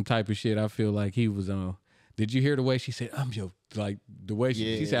 That's some type of shit I feel like he was on. Did you hear the way she said, "I'm your," like the way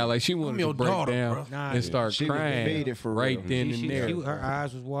she sounded like she wanted to break down and start crying for right real. then and there. her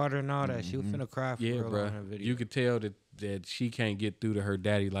eyes was watering and all that. She was finna cry for real bro. on her video. You could tell that she can't get through to her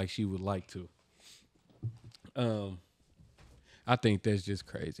daddy like she would like to. I think that's just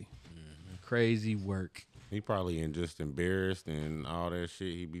crazy. Crazy work. He probably just embarrassed and all that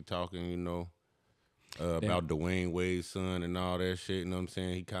shit. He be talking, you know, about Dwayne Wade's son and all that shit. You know what I'm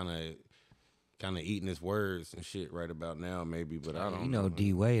saying? He kind of eating his words and shit right about now, maybe. But I don't know.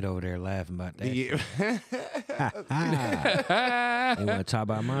 D Wade over there laughing about that. Yeah. They want to talk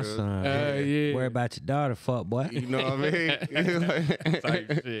about my son. Yeah. Worry about your daughter, fuck boy. You know what I mean?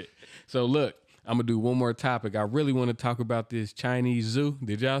 Type shit. So look, I'm gonna do one more topic. I really want to talk about this Chinese zoo.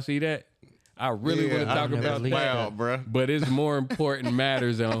 Did y'all see that? I really want to talk about that. Wow, bro. But it's more important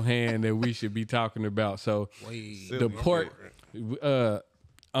matters on hand that we should be talking about. So the port, I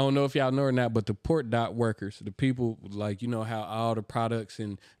don't know if y'all know or not, but the port dock workers, the people, like, you know how all the products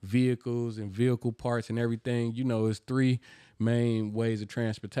and vehicles and vehicle parts and everything, you know, it's 3 main ways of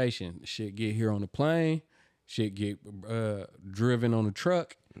transportation. Shit get here on the plane, shit get driven on the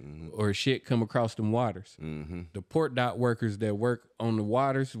truck, or shit come across them waters. The port dock workers that work on the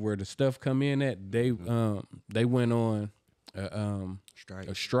waters where the stuff come in at, they went on a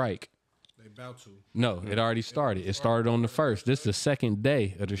strike. They about to. No, it already started. It started on the 1st. This is the 2nd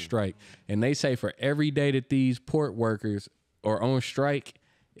day of the strike. And they say for every day that these port workers are on strike,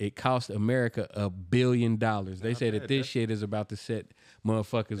 it costs America $1 billion. They say that this shit is about to set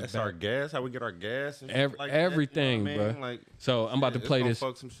motherfuckers That's back. our gas, how we get our gas and shit like everything, that, you know what I bro. mean? Like, so I'm about to play this.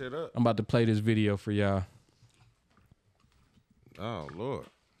 Fuck some shit up. I'm about to play this video for y'all. Oh Lord,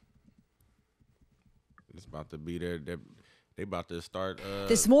 it's about to be there. They about to start.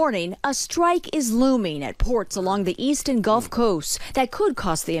 This morning, a strike is looming at ports along the east and Gulf coasts that could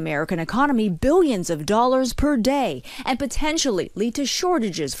cost the American economy billions of dollars per day and potentially lead to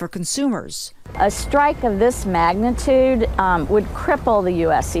shortages for consumers. A strike of this magnitude would cripple the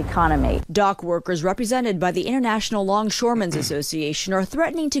U.S. economy. Dock workers represented by the International Longshoremen's Association are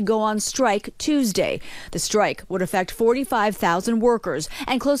threatening to go on strike Tuesday. The strike would affect 45,000 workers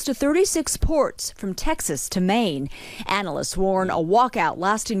and close to 36 ports from Texas to Maine. Analysts warn a walkout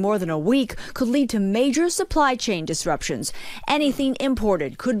lasting more than a week could lead to major supply chain disruptions. Anything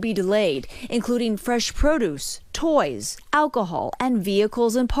imported could be delayed, including fresh produce, toys, alcohol, and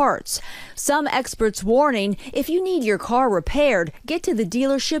vehicles and parts. Some experts warning if you need your car repaired, get to the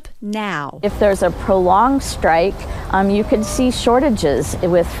dealership now. If there's a prolonged strike, you could see shortages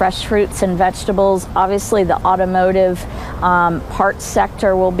with fresh fruits and vegetables. Obviously, the automotive parts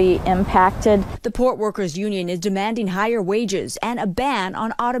sector will be impacted. The Port Workers Union is demanding higher wages and a ban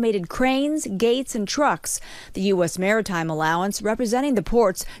on automated cranes, gates, and trucks. The U.S. Maritime Allowance, representing the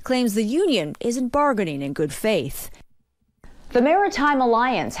ports, claims the union isn't bargaining in good faith. The Maritime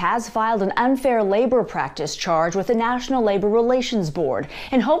Alliance has filed an unfair labor practice charge with the National Labor Relations Board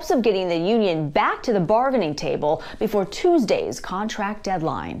in hopes of getting the union back to the bargaining table before Tuesday's contract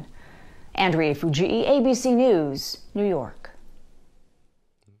deadline. Andrea Fujii, ABC News, New York.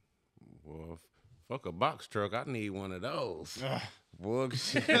 Well, fuck a box truck. I need one of those. Boy,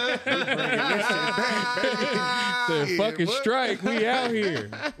 shit. The fucking strike. We out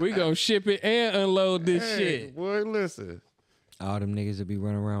here. We gonna ship it and unload this shit. Boy, listen. All them niggas that be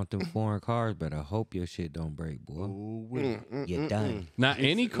running around with them foreign cars better hope your shit don't break, boy. You're done. Not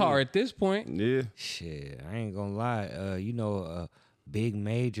any car at this point. Yeah. Shit, I ain't gonna lie. You know, a big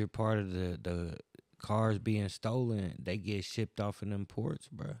major part of the cars being stolen, they get shipped off in them ports,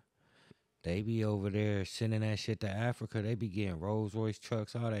 bro. They be over there sending that shit to Africa. They be getting Rolls Royce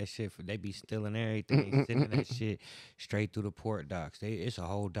trucks, all that shit. They be stealing everything, sending that shit straight through the port docks. It's a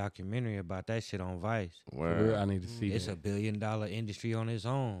whole documentary about that shit on Vice. Where I need to see It's that. $1 billion industry on its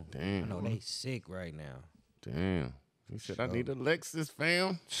own. Damn. I know they sick right now. Damn. You said I need a Lexus,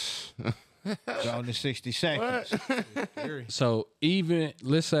 fam. Down to 60 seconds. So even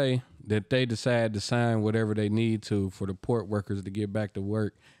let's say that they decide to sign whatever they need to for the port workers to get back to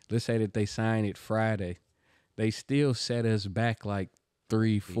work. Let's say that they sign it Friday. They still set us back like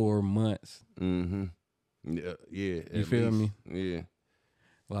 3-4 months. Mm-hmm. Yeah. You feel me? Yeah.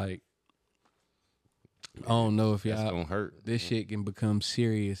 Like, I don't know if That's y'all gonna hurt. This shit can become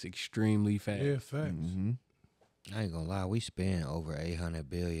serious extremely fast. Yeah, facts. I ain't gonna lie, we spend over $800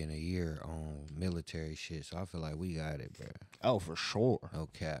 billion a year on military shit, so I feel like we got it, bro. Oh, for sure. No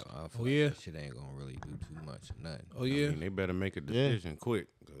cap. I feel Oh, like yeah. that shit ain't gonna really do too much or nothing. Oh, yeah. I mean, they better make a decision quick.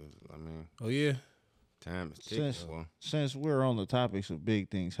 'Cause, I mean, Oh, yeah. time is ticking. Since we're on the topics of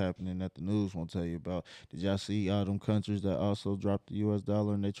big things happening that the news won't tell you about, did y'all see all them countries that also dropped the U.S.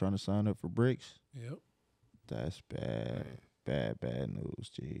 dollar and they trying to sign up for BRICS? Yep. That's bad. Bad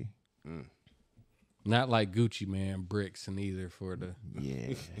news, G. Not like Gucci, man, bricks and either for the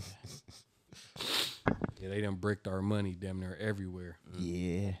Yeah. Yeah, they done bricked our money damn near everywhere.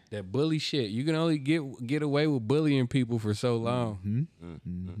 Yeah. That bully shit. You can only get away with bullying people for so long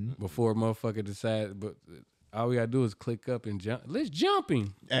before a motherfucker decides. But all we gotta do is click up and jump. Let's jump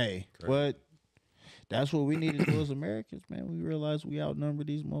him. Hey, but that's what we need to do as Americans, man. We realize we outnumber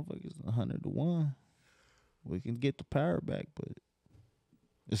these motherfuckers 100-1. We can get the power back, but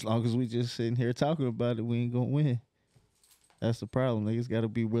as long as we just sitting here talking about it, we ain't gonna win. That's the problem. Niggas gotta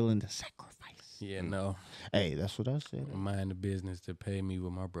be willing to sacrifice. Yeah, no. Hey, that's what I said. I mind the business to pay me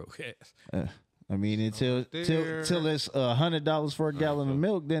with my broke ass. I mean, until it's $100 for a gallon of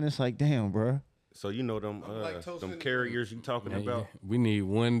milk, then it's like, damn, bro. So you know them carriers you talking about? We need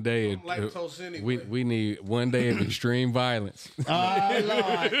one day. lactose anyway. We need one day of extreme violence. Nah,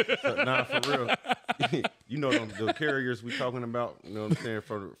 for real. You know them the carriers we talking about. You know what I'm saying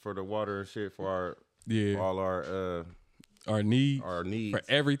for the water and shit for our for all our our needs for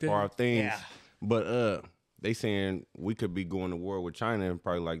everything, for our things. But they saying we could be going to war with China in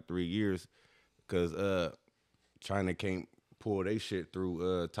probably like 3 years because China can't pull their shit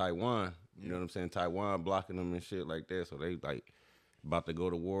through Taiwan. You know what I'm saying? Taiwan blocking them and shit like that. So they like about to go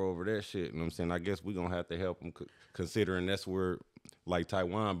to war over that shit. You know what I'm saying? I guess we're gonna have to help them considering that's where like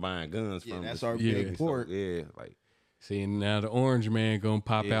Taiwan buying guns from. That's our big port. So, yeah, like. See, now the orange man gonna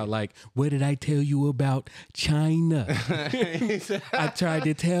pop out like, what did I tell you about China? I tried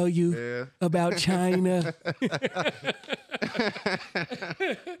to tell you about China.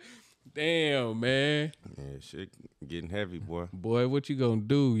 Damn, man. Yeah, shit getting heavy, boy. Boy, what you gonna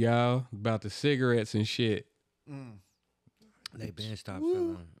do, y'all? About the cigarettes and shit. They been stopped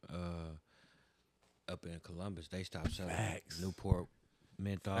selling up in Columbus. They stopped selling Newport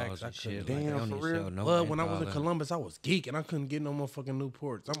menthols and shit. Damn, for real. But when I was in Columbus, I was geeking. I couldn't get no motherfucking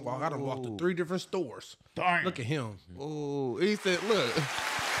Newports. I done walked to 3 different stores. Darn. Look at him. Oh, he said, look. It's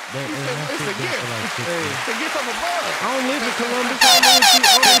a gift. It's a gift from above. I don't live in Columbus. I don't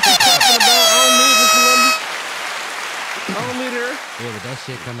know what you talking about. I don't live in Columbus. I don't live there. Yeah, but that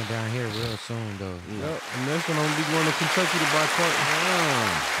shit coming down here real soon, though. Yep. And that's when I'm gonna be going to Kentucky to buy carton.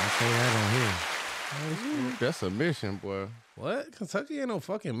 I say that on here. That's a mission, boy. What? Kentucky ain't no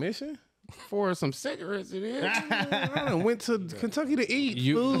fucking mission. For some cigarettes, it is. I done went to Kentucky to eat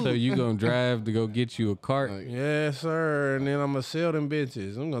food. So you gonna drive to go get you a cart? Yes, sir. And then I'm gonna sell them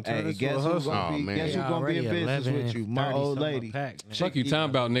bitches. I'm gonna turn this to a hustle. Guess who's gonna be in business with you? My old lady. Fuck you talking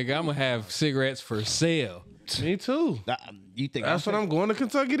about, nigga. I'm gonna have cigarettes for sale. Me too. You think that's what I'm going to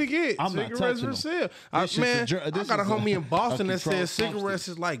Kentucky to get? I'm not cigarettes touching for sale. I got a homie in Boston that says cigarettes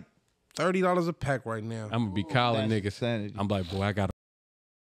is like $30 a pack right now. I'm gonna be calling niggas. I'm like, boy, I got